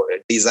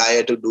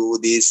desire to do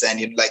this, and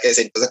like I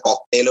said, it was a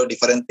cocktail of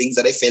different things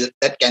that I felt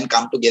that can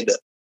come together,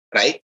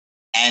 right?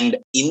 And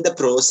in the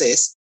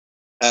process,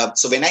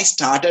 so when I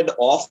started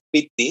off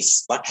with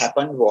this, what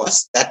happened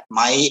was that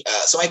my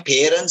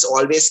parents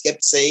always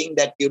kept saying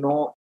that,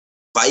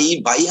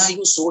 why are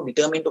you so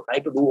determined to try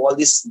to do all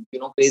these,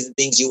 crazy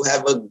things? You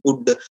have a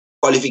good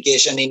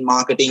qualification in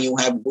marketing, you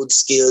have good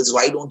skills.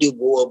 Why don't you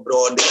go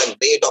abroad? There are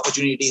great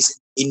opportunities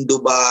in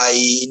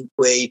Dubai, in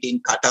Kuwait, in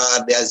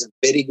Qatar. There's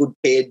very good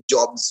paid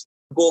jobs.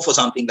 Go for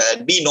something like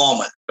that. Be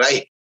normal,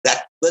 right?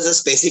 That was a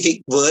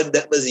specific word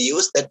that was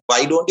used, that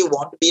why don't you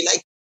want to be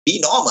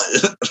normal,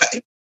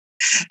 right?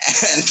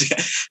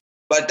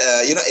 But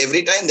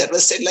every time that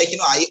was said,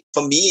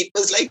 for me, it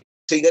was like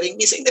triggering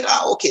me saying that,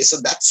 okay, so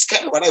that's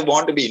kind of what I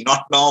want to be,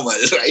 not normal,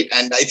 right?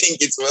 And I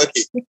think it's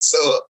working. So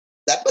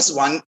that was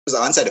one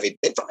side of it.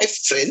 Then from my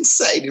friend's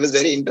side, it was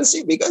very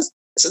interesting because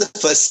so the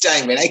first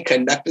time when I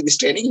conducted this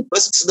training, it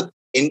was so the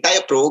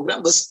entire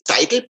program was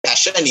titled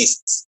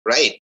Passionists,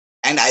 right?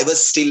 And I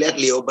was still at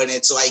Leo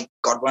Burnett, so I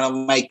got one of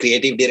my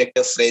creative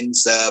director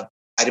friends. I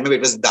remember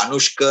it was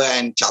Danushka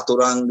and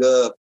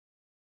Chaturanga,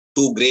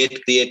 two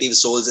great creative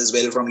souls as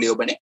well from Leo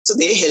Burnett. So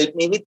they helped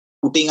me with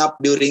putting up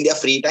during their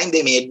free time.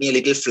 They made me a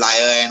little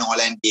flyer and all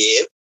and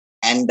gave.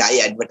 And I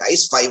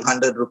advertised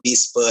 500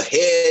 rupees per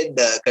head,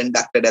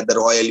 conducted at the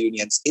Royal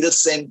Union Skills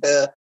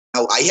Center.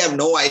 Now, I have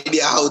no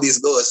idea how this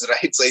goes,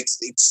 right? So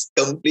it's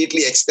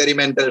completely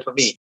experimental for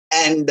me.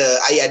 And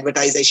I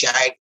advertise, I share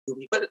it to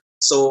people.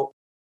 So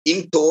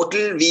in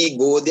total, we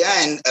go there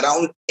and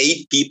around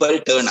 8 people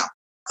turn up,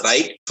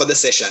 right, for the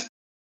session.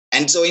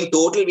 And so in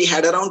total, we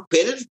had around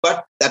 12,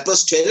 but that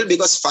was 12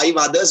 because 5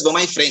 others were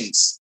my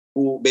friends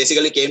who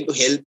basically came to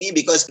help me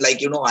because,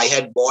 like, I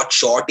had bought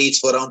shorties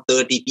for around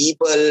 30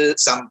 people,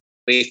 some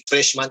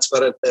refreshments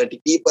for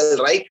 30 people,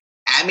 right?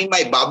 I'm in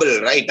my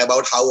bubble, right,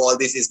 about how all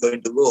this is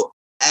going to go.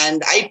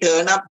 And I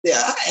turn up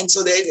there, and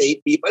so there's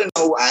 8 people.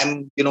 Now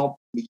I'm,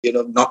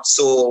 not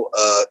so,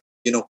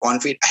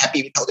 confident,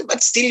 happy with how they,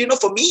 but still,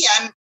 for me,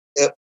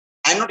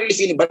 I'm not really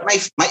feeling. But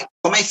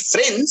for my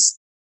friends,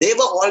 they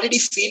were already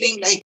feeling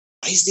like,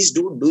 why is this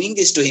dude doing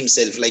this to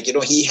himself? Like,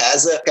 he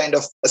has a kind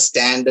of a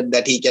standard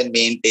that he can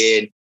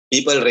maintain,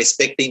 people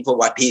respecting for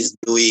what he's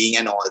doing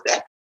and all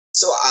that.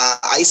 So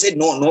I said,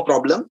 no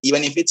problem.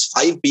 Even if it's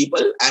 5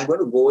 people, I'm going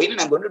to go in and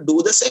I'm going to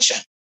do the session,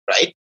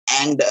 right?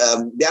 And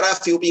there are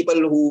a few people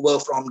who were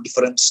from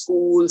different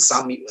schools,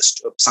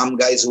 some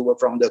guys who were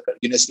from the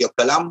University of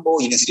Colombo,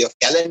 University of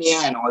California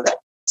and all that.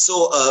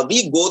 So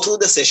we go through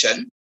the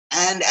session.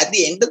 And at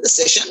the end of the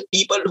session,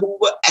 people who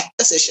were at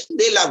the session,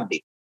 they loved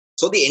it.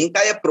 So the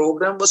entire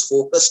program was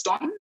focused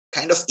on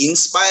kind of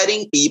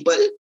inspiring people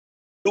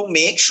to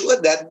make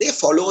sure that they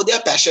follow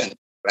their passion,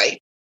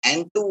 right?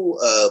 And to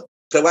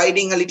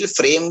providing a little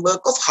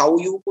framework of how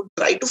you could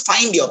try to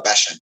find your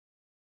passion,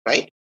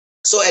 right?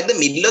 So at the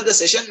middle of the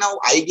session, now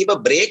I give a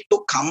break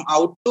to come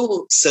out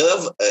to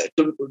serve,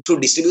 to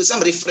distribute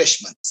some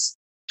refreshments,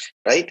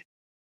 right?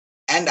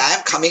 And I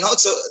am coming out.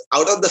 So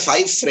out of the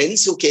 5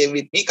 friends who came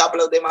with me, a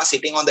couple of them are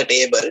sitting on the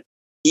table,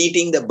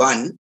 eating the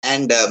bun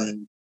and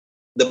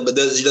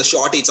the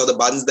short eats or the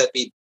buns that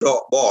we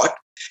bought,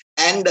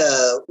 and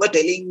were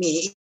telling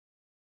me,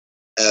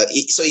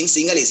 so in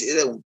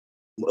Sinhalese,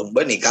 උඹ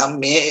නිකම්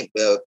මේ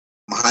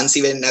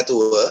මහන්සි වෙන්නේ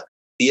නැතුව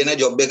තියෙන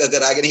job එක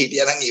කරාගෙන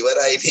හිටියා නම්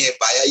ඉවරයි නේ.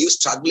 Why are you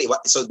struggling?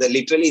 So the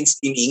literally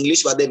in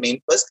English what they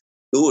meant was,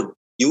 dude,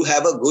 you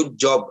have a good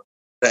job,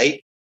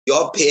 right?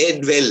 You're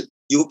paid well.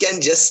 You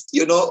can just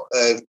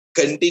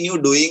continue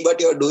doing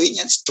what you're doing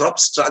and stop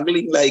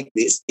struggling like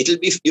this. It'll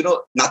be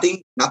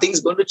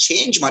nothing's going to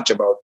change much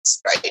about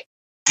this, right?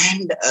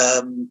 And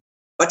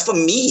but for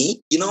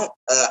me,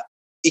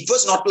 it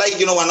was not like,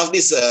 one of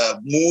these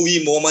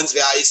movie moments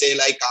where I say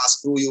like,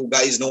 screw you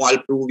guys, no, I'll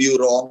prove you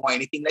wrong or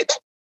anything like that.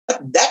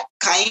 But that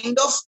kind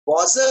of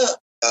was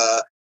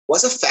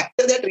a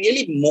factor that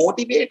really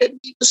motivated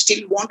me to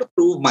still want to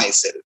prove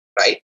myself,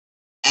 right?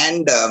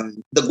 And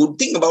the good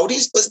thing about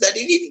it was that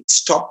it didn't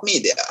stop me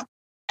there.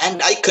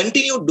 And I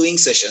continued doing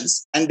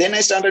sessions. And then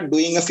I started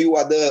doing a few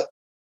other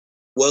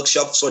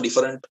workshops for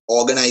different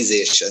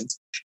organizations.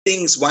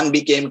 Things, 1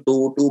 became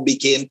 2, 2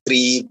 became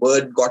 3,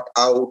 word got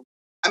out.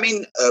 I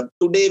mean,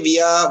 today we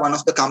are one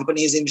of the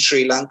companies in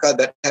Sri Lanka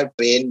that have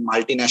trained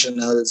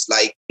multinationals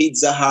like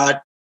Pizza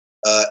Hut,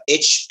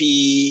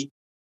 HP,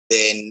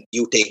 then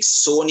you take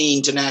Sony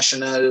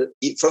International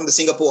from the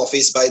Singapore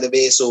office, by the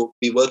way. So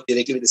we work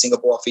directly with the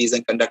Songapore office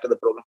and conducted the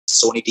program with the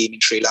Sony team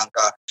in Sri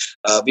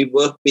Lanka. We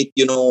work with,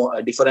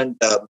 different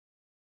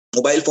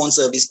mobile phone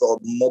service or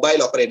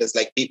mobile operators,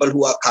 like people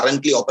who are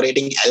currently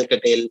operating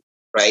Alcatel,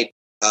 right?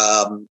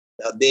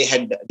 They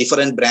had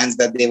different brands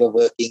that they were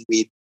working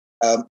with.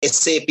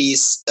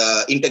 SAP's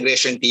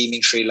integration team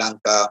in Sri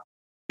Lanka,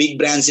 big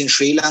brands in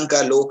Sri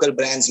Lanka, local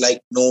brands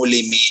like No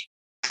Limit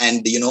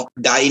and,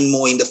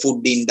 Dynamo in the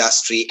food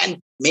industry,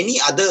 and many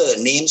other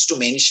names to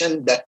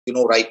mention that,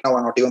 right now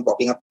are not even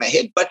popping up in my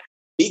head, but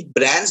big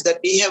brands that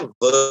we have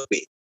worked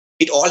with.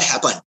 It all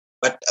happened.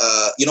 But,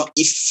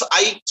 if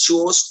I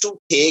chose to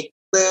take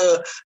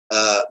the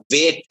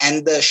weight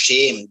and the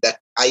shame that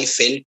I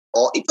felt,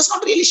 or it was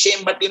not really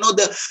shame, but,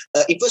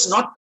 it was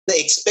not the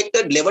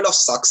expected level of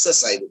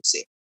success, I would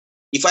say.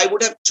 If I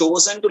would have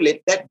chosen to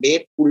let that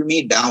weight pull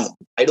me down,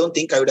 I don't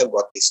think I would have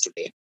got this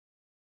today.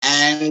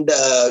 And,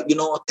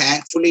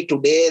 thankfully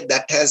today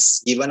that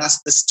has given us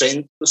the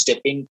strength to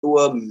step into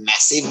a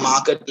massive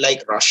market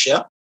like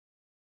Russia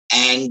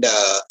and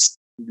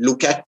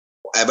look at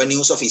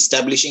avenues of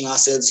establishing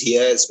ourselves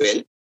here as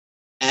well.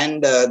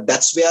 And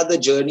that's where the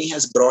journey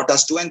has brought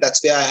us to, and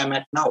that's where I am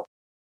at now.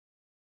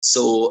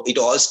 So it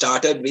all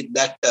started with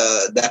that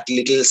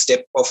little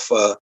step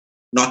of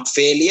not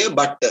failure,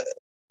 but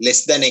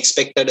less than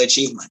expected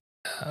achievement.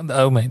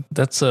 Oh man,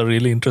 that's a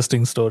really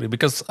interesting story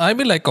because I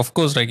mean, like, of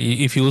course, like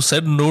if you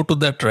said no to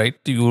that, right,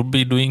 you would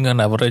be doing an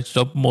average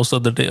job most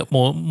of the day,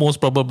 most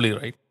probably,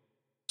 right?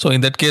 So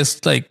in that case,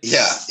 like,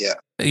 Yeah, yeah.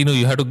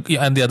 you have to,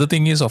 and the other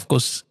thing is, of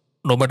course,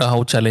 no matter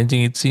how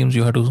challenging it seems,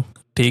 you have to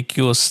take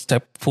your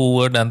step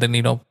forward and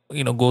then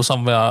go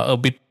somewhere a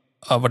bit,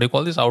 what do you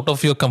call this, out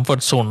of your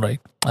comfort zone, right?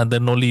 And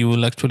then only you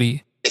will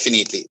actually.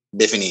 Definitely.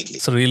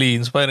 It's a really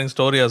inspiring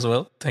story as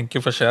well. Thank you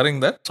for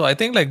sharing that. So I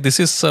think like this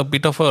is a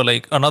bit of a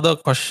like another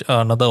question,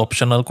 another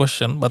optional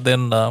question, but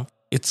then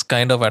it's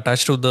kind of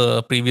attached to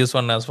the previous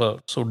one as well.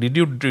 So did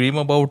you dream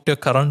about your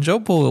current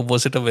job, or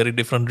was it a very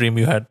different dream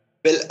you had?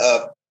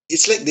 Well,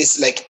 it's like this.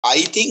 Like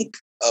I think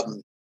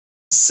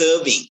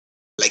serving,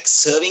 like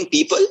serving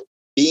people,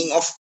 being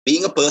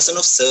a person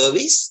of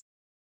service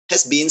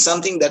has been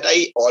something that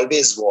I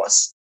always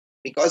was,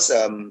 because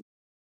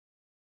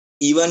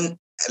even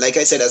like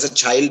I said, as a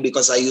child,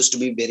 because I used to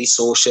be very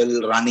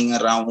social, running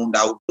around,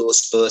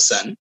 outdoors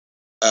person.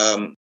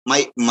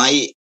 My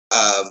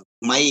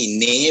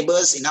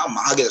neighbors in our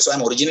Mahagala. So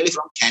I'm originally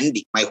from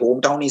Kandy. My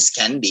hometown is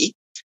Kandy,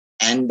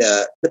 and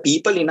the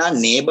people in our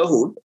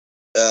neighborhood,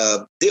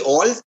 they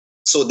all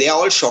they are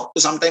all shocked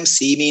to sometimes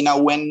see me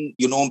now, when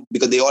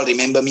because they all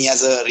remember me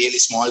as a really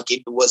small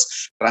kid who was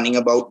running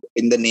about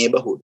in the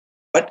neighborhood.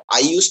 But I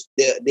used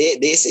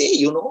they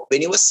say,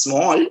 when you were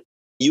small,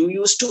 you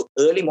used to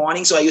early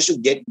morning, so I used to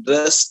get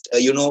dressed,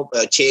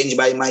 change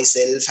by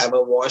myself, have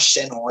a wash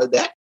and all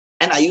that,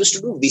 and I used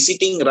to do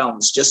visiting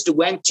rounds just to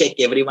go and check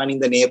everyone in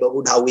the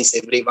neighborhood. How is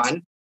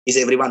everyone?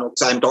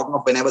 So I'm talking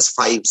of when I was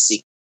 5,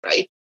 6,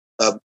 right?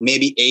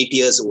 Maybe 8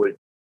 years old.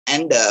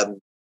 And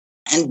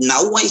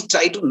now I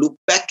try to look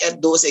back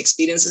at those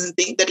experiences and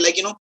think that, like,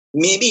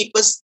 maybe it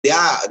was there,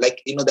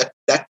 like,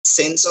 that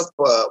sense of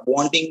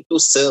wanting to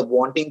serve,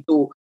 wanting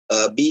to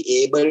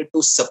be able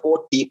to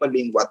support people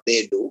in what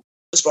they do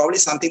was probably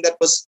something that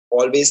was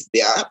always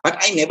there. But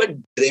I never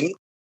dreamt,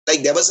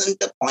 like, there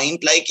wasn't a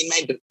point like in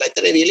my life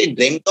that I really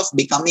dreamt of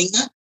becoming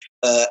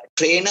a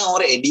trainer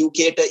or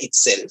educator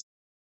itself.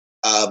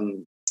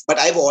 But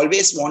I've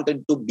always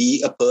wanted to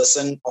be a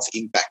person of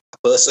impact,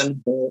 a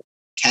person who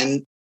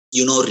can,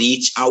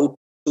 reach out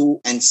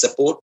to and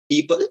support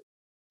people.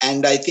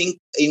 And I think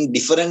in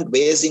different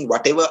ways, in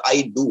whatever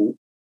I do,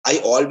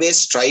 I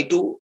always try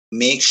to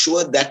make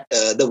sure that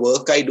the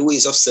work I do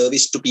is of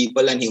service to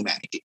people and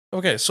humanity.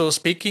 Okay, so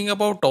speaking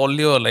about all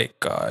your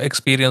like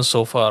experience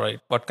so far, right?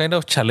 What kind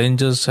of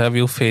challenges have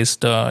you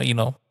faced,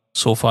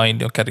 so far in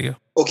your career?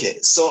 Okay,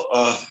 so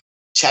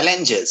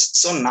challenges.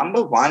 So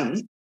number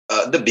one,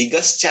 the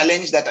biggest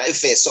challenge that I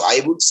face. So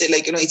I would say,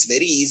 like, it's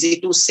very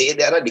easy to say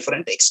there are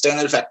different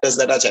external factors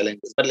that are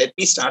challenges. But let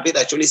me start with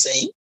actually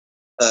saying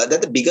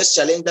that the biggest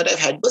challenge that I've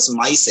had was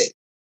myself,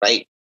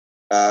 right?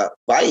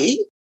 Why?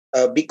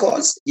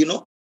 Because,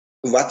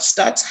 what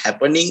starts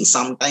happening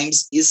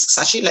sometimes is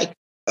such a, like,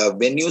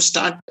 when you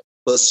start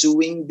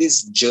pursuing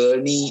this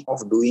journey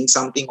of doing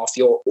something of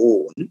your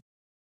own,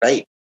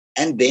 right?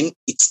 And then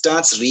it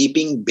starts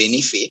reaping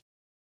benefit,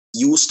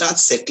 you start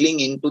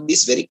settling into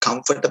this very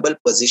comfortable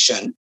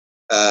position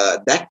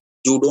that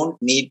you don't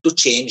need to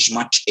change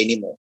much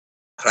anymore,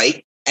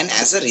 right? And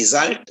as a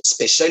result,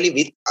 especially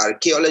with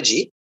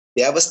archaeology,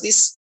 there was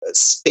this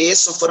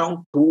space of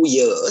around 2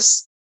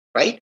 years,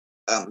 right?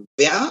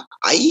 Where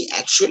I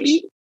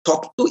actually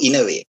thought to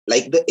innovate,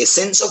 like the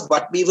essence of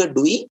what we were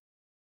doing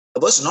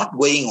was not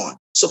going on.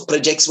 So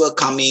projects were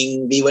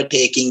coming, we were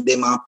taking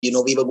them up, we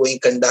were going,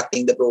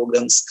 conducting the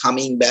programs,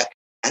 coming back,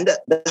 and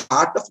the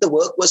heart of the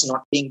work was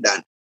not being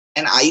done.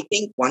 And I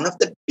think one of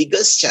the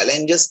biggest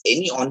challenges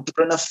any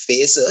entrepreneur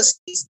faces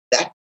is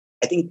that,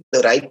 I think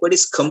the right word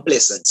is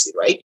complacency,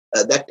 right?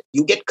 That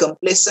you get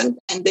complacent,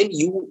 and then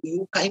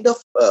you kind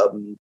of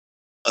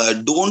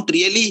don't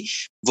really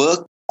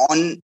work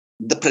on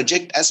the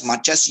project as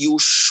much as you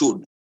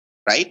should,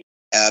 right?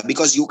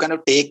 Because you kind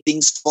of take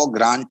things for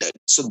granted.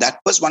 So that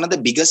was one of the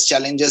biggest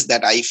challenges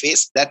that I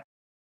faced, that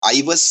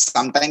I was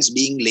sometimes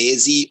being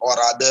lazy or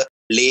rather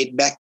laid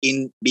back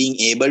in being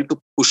able to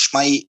push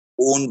my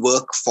own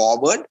work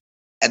forward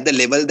at the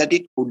level that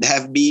it could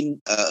have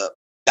been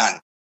done.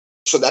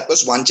 So that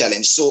was one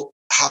challenge. So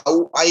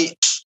how I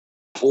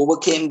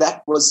overcame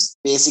that was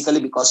basically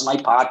because my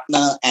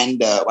partner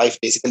and wife,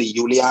 basically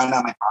Juliana,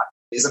 my partner,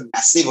 plays a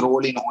massive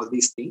role in all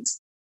these things.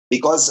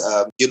 Because,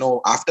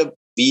 after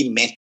we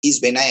met is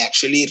when I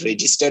actually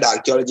registered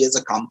archaeology as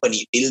a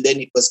company. Till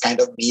then, it was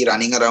kind of me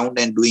running around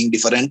and doing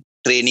different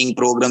training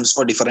programs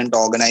for different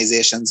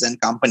organizations and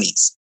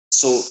companies.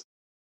 So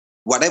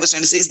what I was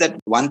trying to say is that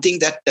one thing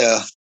that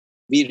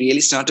we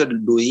really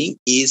started doing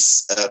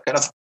is kind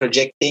of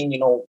projecting,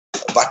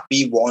 what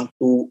we want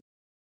to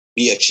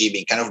be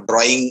achieving, kind of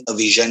drawing a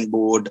vision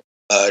board,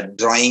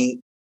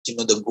 drawing,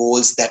 the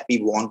goals that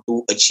we want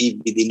to achieve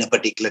within a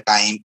particular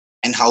time,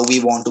 and how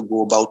we want to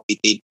go about with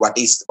it. What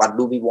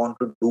do we want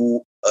to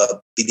do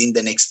within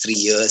the next 3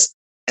 years?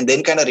 And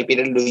then kind of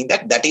repeatedly doing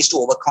that. That is to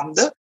overcome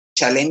the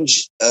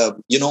challenge,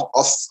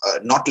 of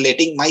not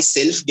letting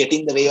myself get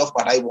in the way of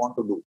what I want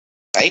to do,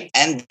 right?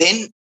 And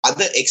then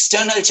other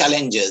external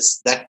challenges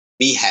that,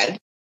 we had.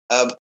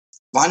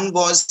 One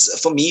was,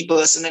 for me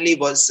personally,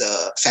 was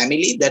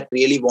family that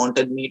really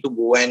wanted me to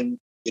go and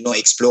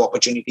explore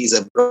opportunities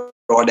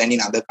abroad and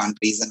in other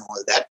countries and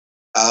all that.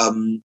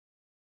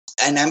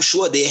 And I'm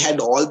sure they had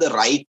all the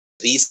right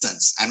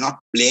reasons. I'm not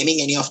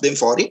blaming any of them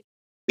for it,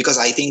 because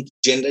I think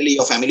generally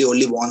your family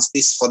only wants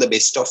this for the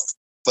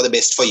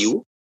best for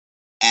you,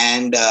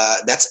 and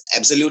that's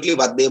absolutely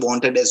what they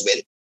wanted as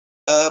well.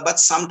 But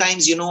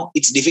sometimes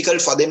it's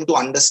difficult for them to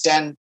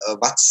understand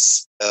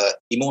what's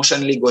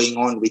emotionally going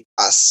on with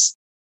us,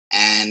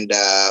 and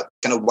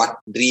kind of what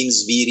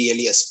dreams we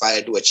really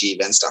aspire to achieve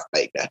and stuff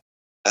like that.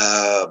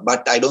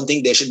 But I don't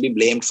think they should be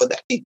blamed for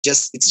that.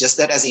 It's just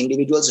that as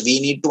individuals, we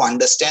need to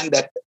understand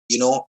that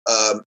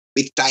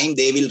with time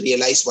they will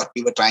realize what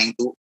we were trying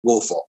to go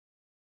for,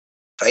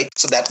 right?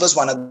 So that was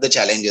one of the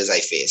challenges I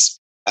faced.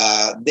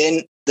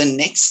 Then the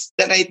next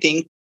that I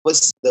think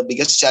was the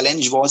biggest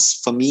challenge was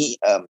for me,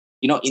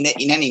 in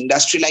an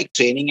industry like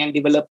training and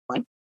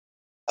development,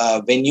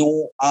 when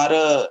you are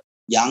a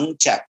young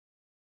chap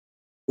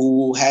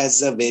who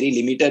has a very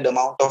limited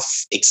amount of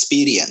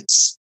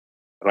experience,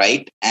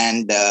 right?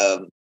 And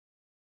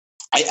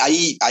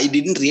I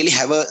didn't really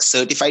have a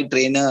certified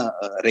trainer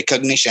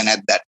recognition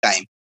at that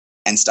time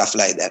and stuff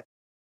like that.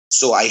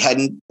 So I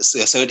hadn't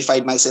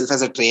certified myself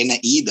as a trainer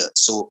either.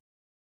 So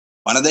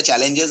one of the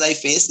challenges I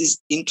faced is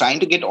in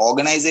trying to get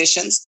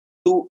organizations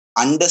to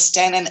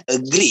understand and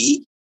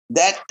agree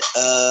that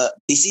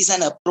this is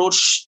an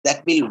approach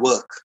that will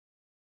work.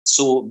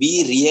 So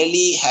we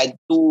really had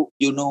to,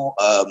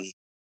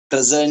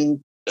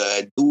 present,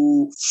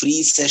 do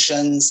free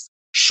sessions,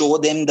 show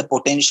them the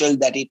potential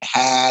that it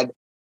had,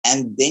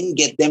 and then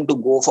get them to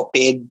go for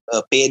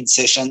paid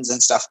sessions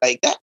and stuff like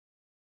that.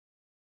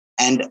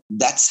 And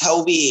that's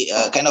how we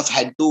kind of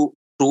had to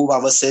prove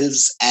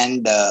ourselves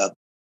and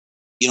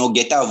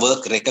get our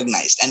work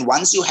recognized. And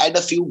once you had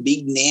a few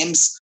big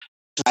names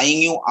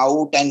trying you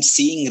out and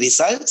seeing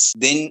results,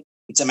 then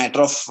it's a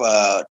matter of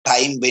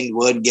time when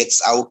word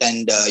gets out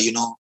and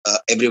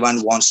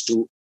everyone wants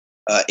to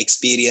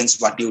experience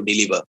what you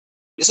deliver.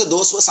 So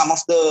those were some of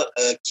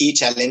the key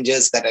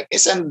challenges that I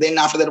faced. And then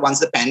after that,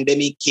 once the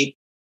pandemic hit,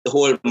 the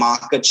whole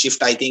market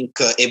shift, I think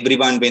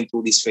everyone went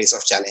through this phase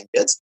of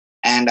challenges.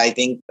 And I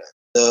think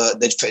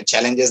the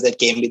challenges that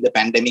came with the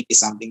pandemic is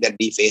something that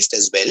we faced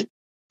as well.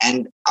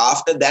 And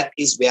after that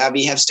is where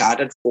we have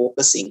started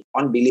focusing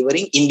on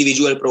delivering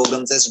individual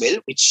programs as well,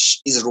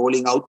 which is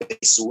rolling out very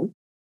soon.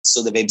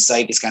 So the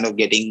website is kind of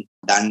getting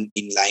done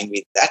in line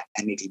with that,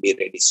 and it will be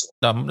ready soon.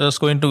 I'm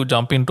just going to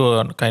jump into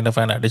a kind of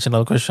an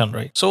additional question,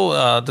 right?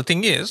 So the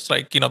thing is,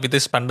 like, with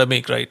this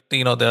pandemic, right,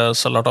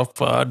 there's a lot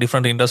of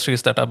different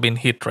industries that have been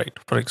hit, right?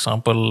 For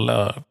example,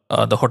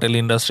 the hotel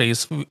industry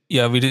is,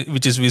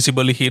 which is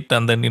visibly hit,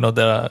 and then,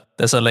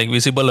 there's a like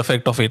visible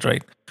effect of it,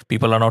 right?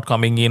 People are not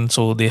coming in,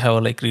 so they have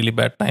a like really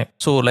bad time.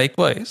 So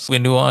likewise,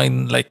 when you are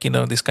in like,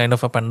 this kind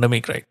of a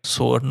pandemic, right?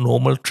 So a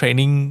normal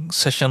training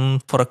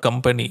session for a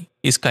company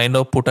is kind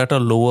of put at a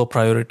lower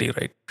priority,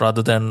 right?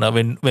 Rather than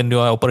when you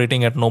are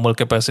operating at normal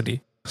capacity.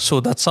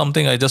 So that's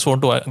something I just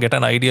want to get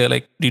an idea.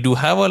 Like, did you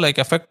have a like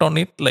effect on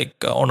it, like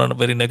on a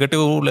very negative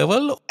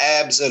level?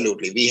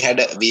 Absolutely, we had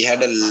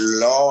a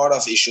lot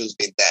of issues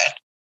with that,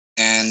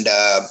 and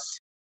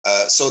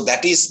so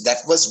that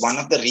was one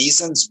of the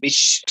reasons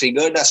which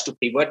triggered us to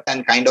pivot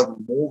and kind of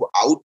move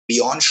out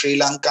beyond Sri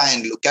Lanka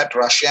and look at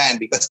Russia.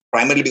 And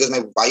primarily because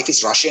my wife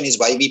is Russian is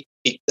why we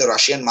picked the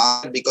Russian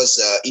market, because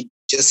it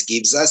just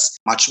gives us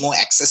much more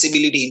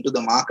accessibility into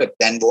the market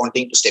than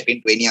wanting to step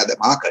into any other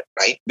market,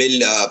 right?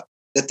 Well,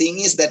 the thing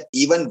is that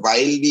even while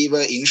we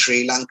were in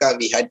Sri Lanka,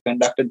 we had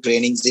conducted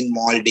trainings in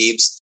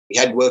Maldives. We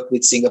had worked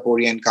with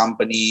Singaporean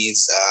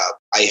companies.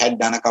 I had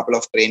done a couple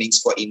of trainings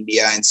for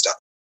India and stuff.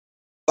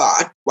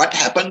 But what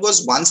happened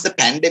was, once the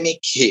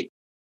pandemic hit,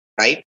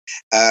 right?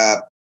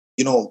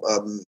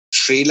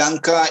 Sri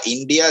Lanka,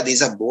 India,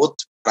 these are both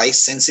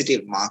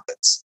price-sensitive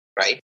markets,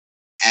 right?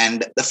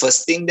 And the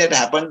first thing that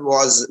happened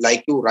was,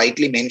 like you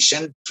rightly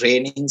mentioned,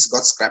 trainings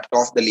got scrapped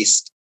off the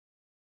list.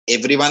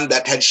 Everyone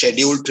that had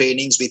scheduled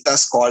trainings with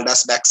us called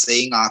us back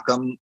saying,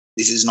 Arkham,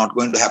 this is not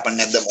going to happen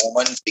at the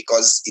moment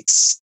because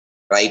it's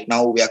right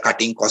now we are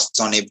cutting costs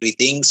on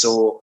everything.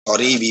 So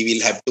sorry, we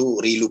will have to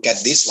relook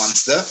at this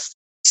once the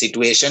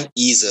situation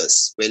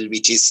eases. Well,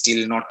 which is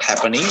still not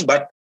happening,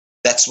 but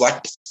that's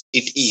what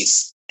it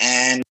is.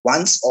 And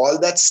once all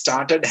that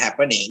started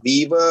happening,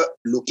 we were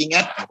looking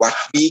at what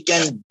we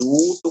can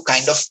do to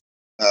kind of,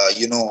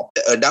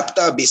 adapt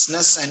our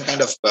business and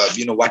kind of,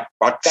 what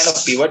kind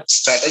of pivot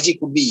strategy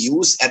could we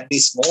use at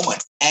this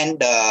moment.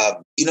 And,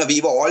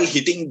 we were all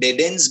hitting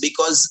dead ends,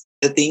 because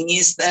the thing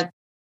is that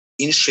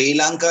in Sri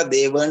Lanka,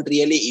 they weren't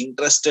really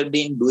interested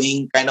in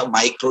doing kind of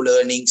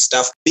micro-learning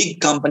stuff. Big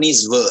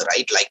companies were,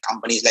 right? Like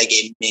companies like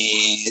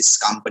MAS,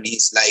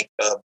 companies like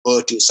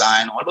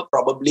Virtusa, and all were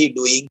probably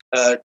doing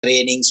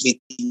trainings with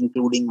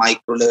including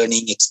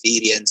micro-learning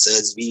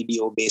experiences,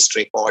 video-based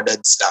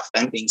recorded stuff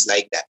and things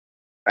like that,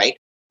 right?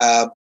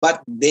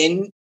 But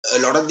then a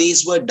lot of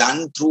these were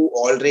done through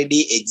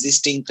already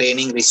existing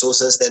training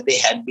resources that they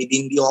had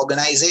within the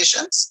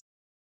organizations.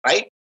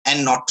 right?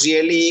 And not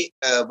really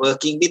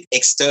working with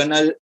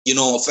external,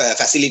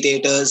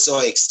 facilitators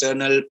or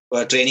external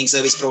training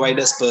service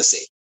providers per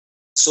se.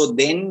 So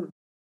then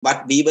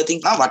what we were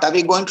thinking, now what are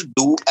we going to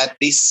do at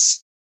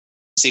this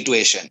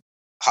situation?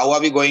 How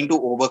are we going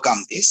to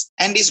overcome this?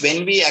 And is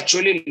when we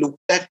actually looked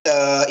at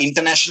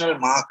international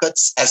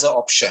markets as an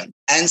option.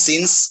 And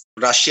since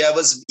Russia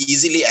was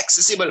easily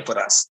accessible for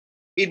us,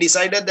 we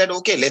decided that,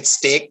 okay, let's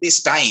take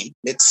this time.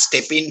 Let's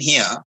step in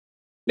here.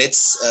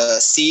 Let's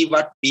see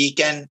what we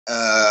can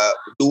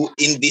do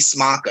in this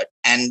market.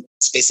 And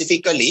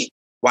specifically,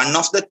 one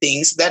of the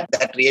things that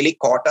really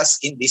caught us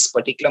in this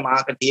particular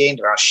market here in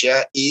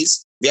Russia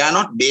is we are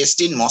not based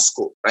in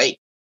Moscow, right?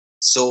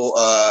 So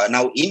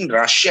now in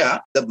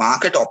Russia, the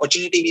market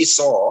opportunity we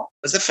saw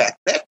was the fact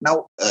that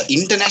now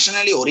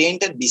internationally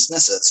oriented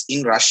businesses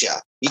in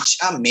Russia, which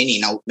are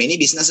many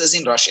businesses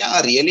in Russia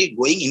are really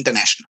going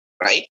international,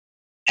 right?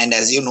 And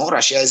as you know,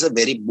 Russia is a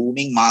very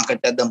booming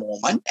market at the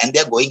moment and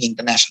they're going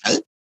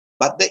international.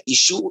 But the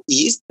issue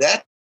is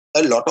that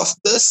a lot of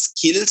the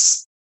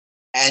skills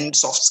and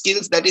soft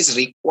skills that is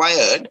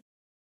required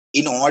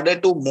in order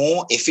to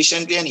more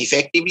efficiently and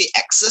effectively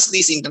access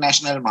these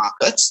international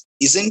markets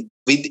isn't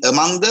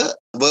among the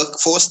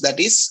workforce that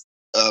is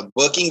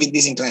working with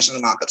these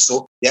international markets.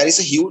 So there is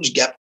a huge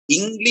gap.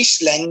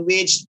 English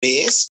language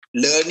based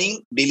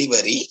learning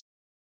delivery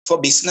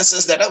for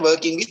businesses that are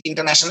working with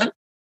international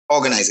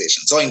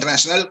organizations or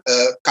international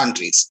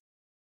countries.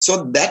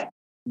 So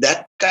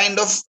that kind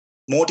of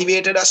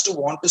motivated us to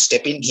want to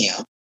step in here.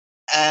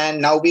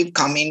 And now we've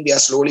come in, we are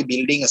slowly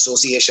building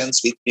associations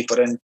with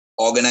different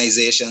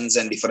organizations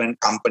and different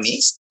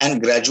companies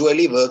and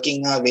gradually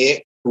working our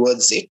way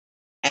towards it.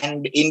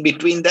 And in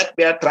between that,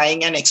 we are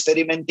trying and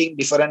experimenting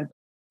different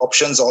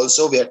options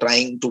also. We are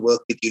trying to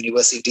work with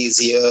universities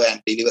here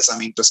and deliver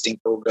some interesting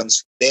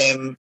programs with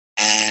them.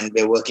 And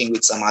we're working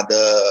with some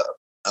other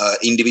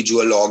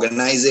individual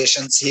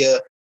organizations here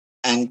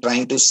and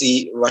trying to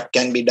see what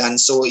can be done.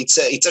 So it's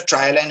a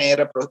trial and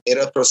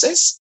error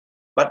process.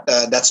 But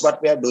that's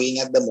what we are doing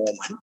at the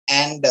moment.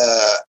 And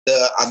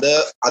the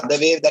other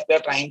way that we are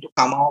trying to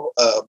come out,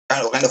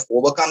 kind of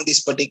overcome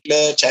this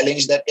particular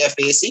challenge that we are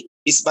facing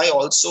is by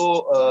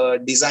also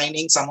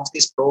designing some of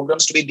these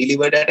programs to be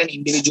delivered at an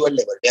individual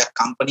level. Where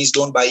companies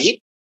don't buy it,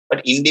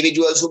 but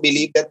individuals who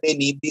believe that they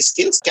need these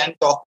skills can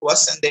talk to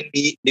us, and then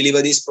we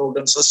deliver these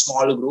programs for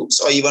small groups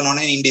or even on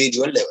an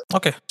individual level.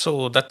 Okay,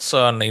 so that's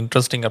an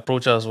interesting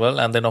approach as well.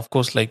 And then, of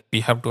course, like we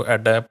have to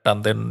adapt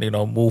and then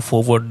move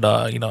forward.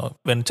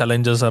 When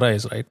challenges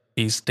arise, right?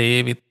 We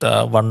stay with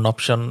one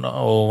option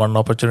or one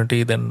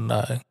opportunity, then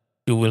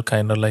you will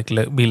kind of like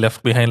be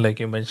left behind,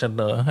 like you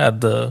mentioned at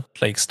the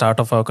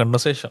start of our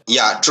conversation.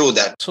 Yeah, true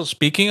that. So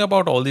speaking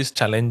about all these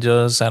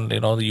challenges and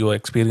your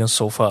experience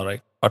so far,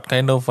 right? What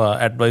kind of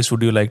advice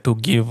would you like to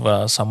give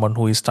someone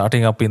who is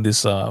starting up in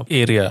this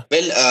area?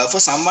 Well, for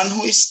someone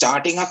who is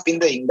starting up in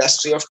the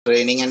industry of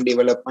training and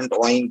development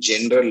or in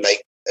general,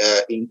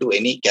 into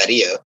any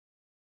career,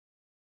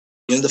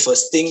 the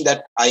first thing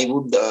that I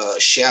would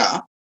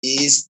share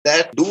is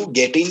that do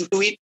get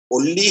into it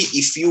only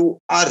if you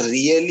are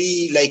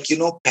really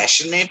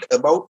passionate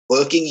about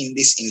working in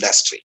this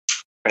industry,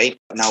 right?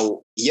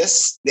 Now,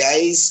 yes,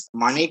 there is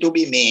money to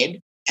be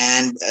made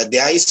and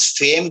there is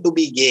fame to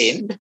be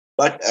gained.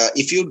 But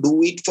if you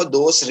do it for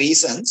those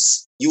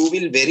reasons, you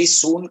will very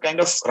soon kind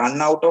of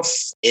run out of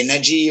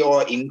energy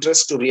or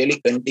interest to really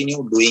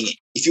continue doing it.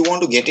 If you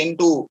want to get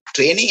into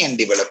training and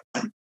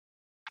development,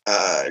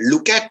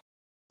 look at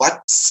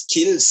what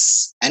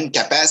skills and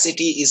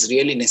capacity is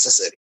really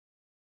necessary.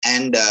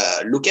 And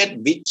look at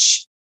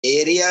which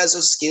areas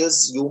of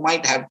skills you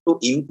might have to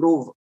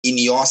improve in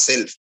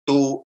yourself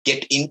to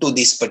get into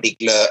this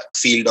particular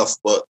field of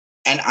work.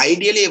 And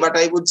ideally, what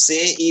I would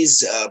say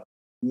is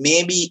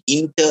maybe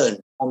intern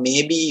or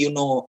maybe,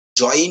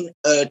 join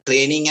a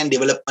training and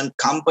development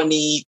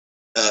company,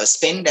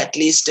 spend at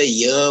least a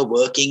year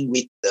working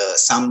with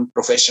some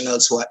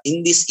professionals who are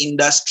in this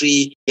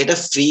industry, get a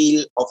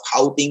feel of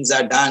how things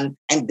are done,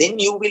 and then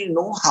you will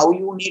know how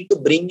you need to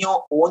bring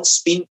your own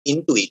spin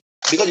into it.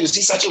 Because you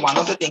see, one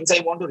of the things I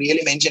want to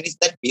really mention is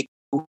that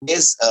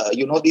there's,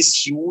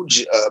 this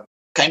huge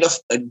kind of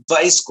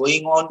advice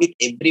going on with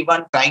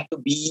everyone trying to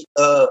be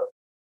a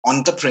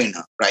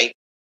entrepreneur, right?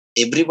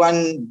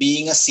 Everyone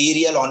being a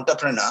serial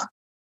entrepreneur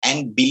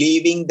and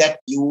believing that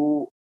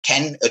you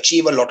can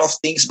achieve a lot of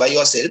things by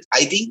yourself.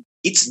 I think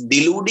it's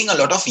deluding a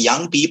lot of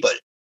young people,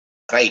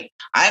 right?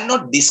 I am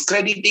not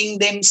discrediting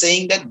them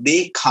saying that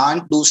they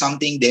can't do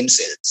something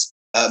themselves.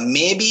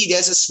 Maybe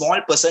there's a small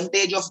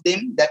percentage of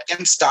them that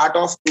can start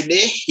off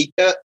today, hit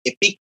a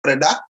epic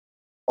product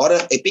or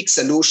an epic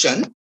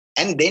solution,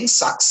 and then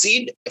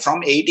succeed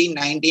from 18,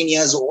 19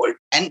 years old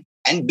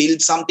and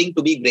build something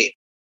to be great.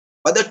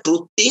 But the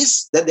truth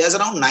is that there's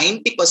around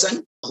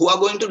 90% who are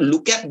going to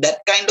look at that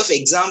kind of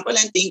example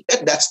and think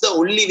that that's the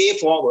only way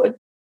forward.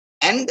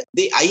 And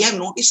I have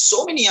noticed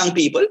so many young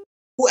people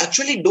who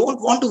actually don't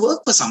want to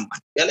work for someone.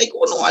 They're like,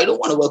 oh no, I don't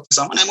want to work for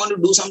someone. I want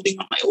to do something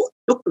on my own.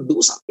 Look, to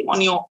do something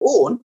on your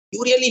own,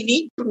 you really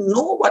need to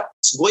know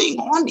what's going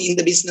on in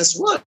the business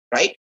world,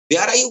 right?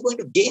 Where are you going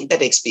to gain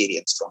that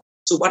experience from?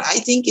 So what I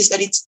think is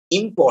that it's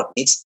important.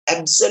 It's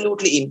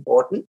absolutely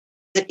important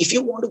that if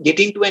you want to get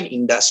into an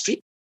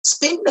industry,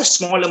 spend a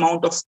small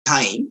amount of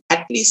time,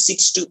 at least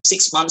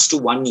 6 months to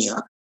 1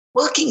 year,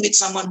 working with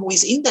someone who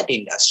is in that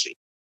industry,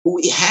 who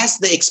has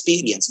the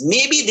experience.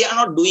 Maybe they are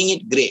not doing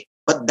it great,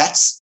 but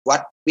that's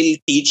what will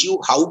teach you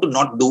how to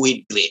not do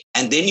it great.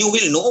 And then you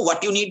will know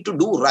what you need to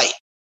do right.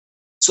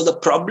 So the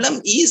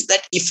problem is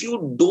that if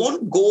you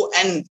don't go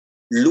and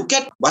look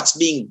at what's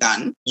being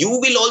done, you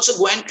will also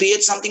go and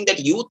create something that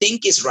you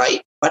think is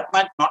right, but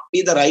might not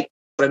be the right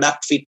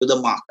product fit to the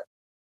market.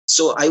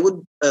 So I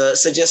would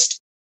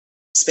suggest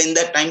spend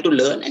that time to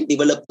learn and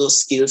develop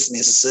those skills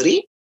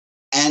necessary.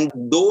 And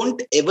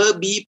don't ever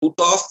be put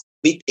off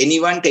with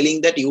anyone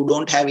telling that you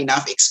don't have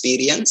enough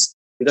experience,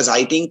 because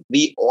I think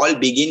we all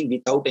begin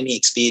without any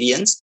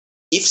experience.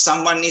 If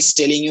someone is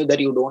telling you that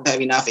you don't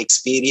have enough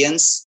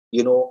experience,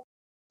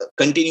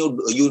 continue,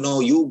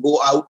 you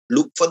go out,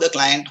 look for the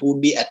client who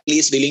would be at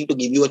least willing to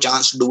give you a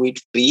chance to do it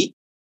free.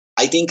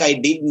 I think I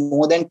did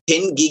more than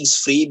 10 gigs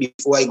free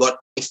before I got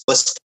my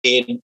first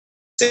paid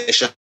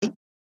session.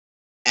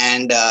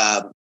 And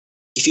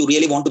if you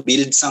really want to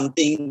build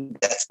something,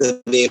 that's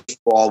the way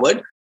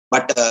forward.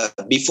 But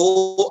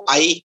before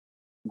I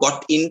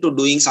got into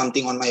doing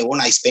something on my own,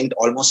 I spent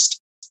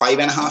almost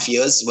 5.5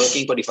 years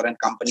working for different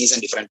companies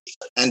and different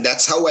people. And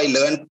that's how I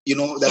learned,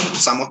 that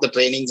some of the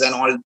trainings and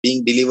all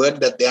being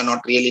delivered, that they are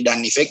not really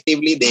done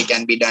effectively. They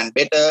can be done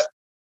better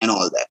and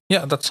all that.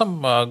 Yeah, that's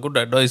some good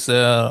advice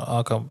there,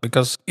 Akam,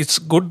 because it's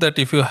good that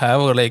if you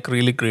have a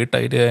really great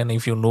idea and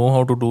if you know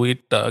how to do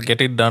it, get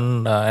it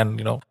done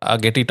and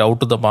get it out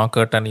to the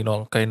market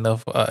and kind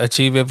of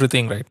achieve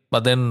everything, right?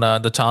 But then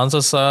the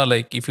chances are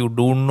if you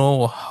don't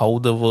know how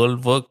the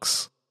world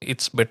works,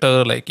 it's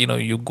better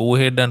you go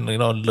ahead and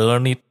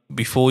learn it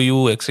before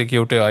you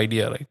execute your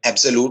idea, right?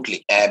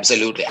 Absolutely.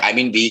 I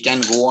mean, we can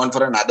go on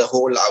for another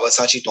whole hour,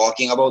 Sachi,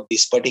 talking about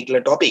this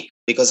particular topic,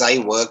 because I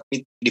work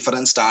with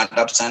different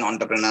startups and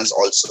entrepreneurs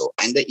also.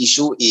 And the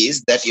issue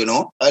is that,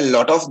 a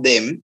lot of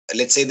them,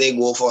 let's say they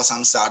go for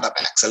some startup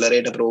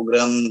accelerator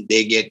program,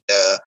 they get,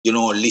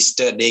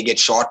 listed, they get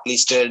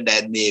shortlisted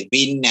and they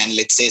win. And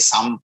let's say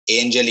some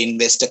angel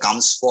investor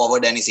comes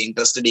forward and is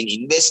interested in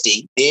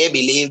investing. They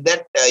believe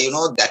that,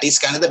 that is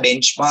kind of the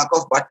benchmark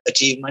of what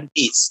achievement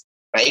is.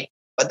 Right?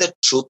 But the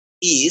truth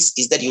is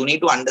that you need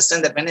to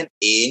understand that when an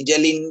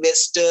angel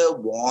investor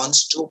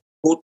wants to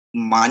put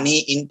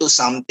money into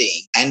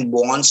something and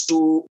wants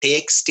to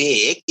take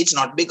stake, it's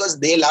not because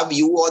they love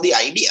you or the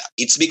idea.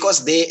 It's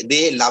because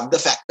they love the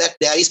fact that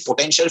there is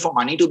potential for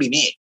money to be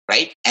made.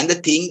 Right? And the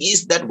thing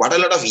is that what a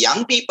lot of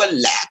young people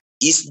lack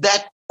is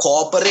that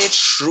corporate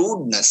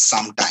shrewdness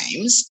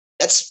sometimes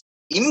that's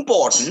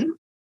important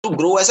to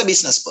grow as a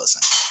business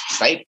person.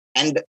 Right?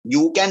 And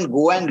you can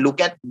go and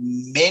look at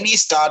many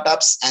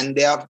startups and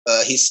their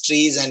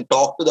histories and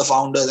talk to the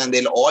founders, and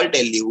they'll all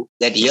tell you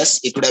that, yes,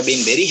 it would have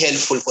been very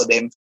helpful for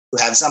them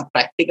to have some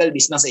practical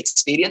business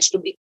experience,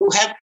 to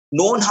have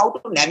known how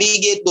to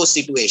navigate those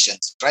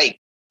situations, right?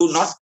 To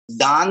not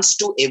dance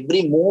to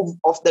every move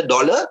of the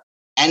dollar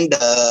and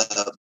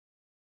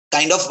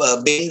kind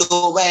of bend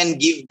over and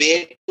give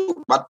way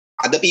to what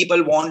other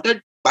people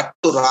wanted, but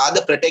to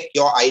rather protect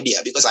your idea,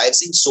 because I've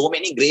seen so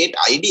many great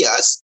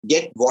ideas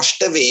get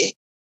washed away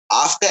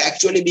after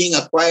actually being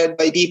acquired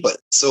by people.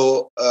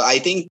 So I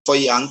think for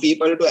young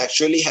people to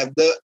actually have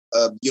the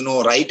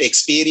right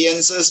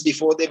experiences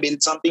before they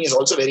build something is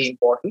also very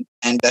important,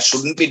 and that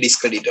shouldn't be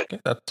discredited. Okay,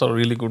 that's a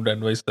really good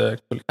advice there.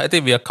 Actually, I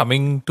think we are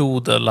coming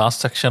to the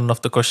last section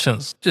of the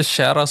questions. Just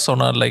share us on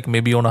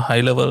maybe on a high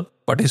level,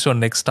 what is your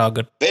next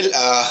target?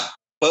 Well,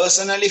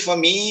 personally for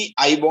me,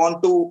 I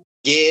want to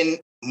gain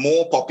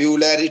more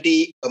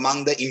popularity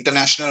among the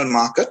international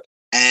market,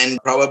 and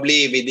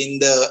probably within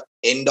the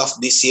end of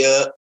this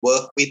year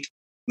work with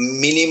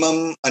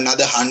minimum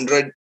another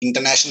 100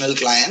 international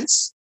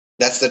clients.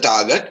 That's the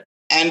target.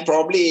 And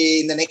probably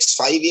in the next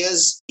 5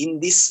 years in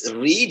this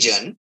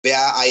region where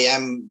I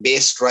am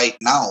based right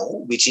now,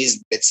 which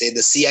is, let's say,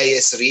 the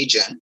CIS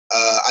region,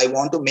 I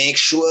want to make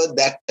sure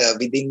that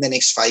within the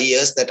next 5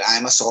 years that I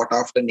am a sought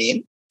after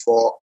name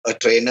for a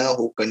trainer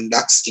who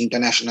conducts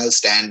international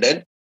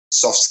standard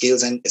soft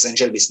skills and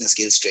essential business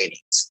skills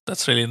trainings.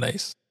 That's really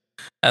nice.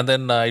 And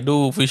then I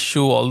do wish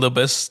you all the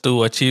best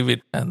to achieve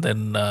it. And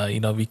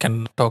then, we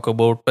can talk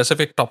about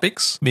specific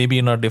topics, maybe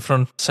in a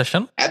different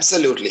session.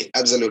 Absolutely.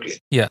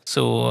 Yeah.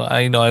 So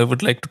I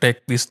would like to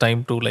take this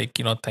time to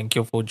thank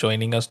you for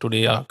joining us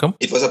today, Akam.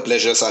 It was a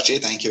pleasure, Sachi.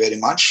 Thank you very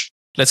much.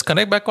 Let's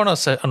connect back on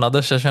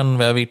another session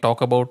where we talk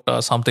about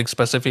something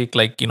specific,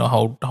 like,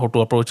 how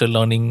to approach a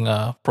learning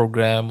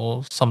program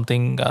or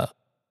something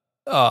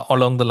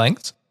along the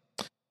lines.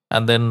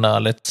 And then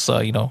let's,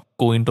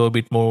 go into a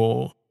bit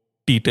more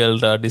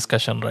detailed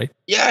discussion, right?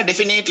 Yeah,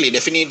 definitely.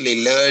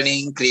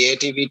 Learning,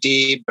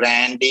 creativity,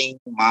 branding,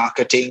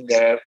 marketing.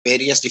 There are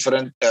various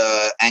different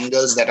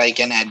angles that I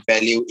can add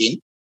value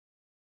in.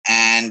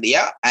 And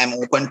yeah, I'm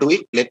open to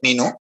it. Let me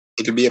know.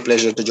 It will be a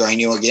pleasure to join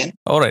you again.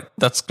 All right,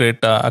 that's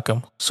great,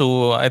 Akam.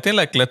 So I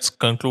think let's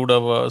conclude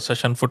our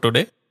session for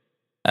today.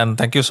 And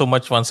thank you so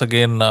much once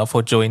again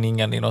for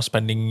joining and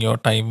spending your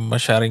time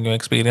sharing your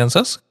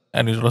experiences.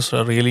 And it was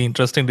a really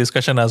interesting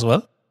discussion as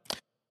well.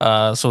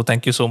 So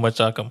thank you so much,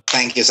 Akam.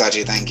 Thank you,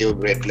 Sachi. Thank you.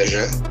 Great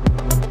pleasure.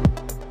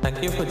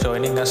 Thank you for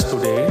joining us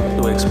today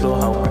to explore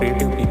how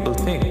creative people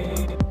think.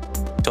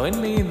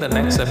 Join me in the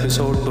next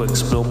episode to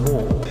explore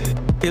more.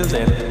 Till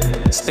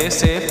then, stay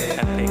safe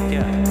and take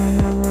care.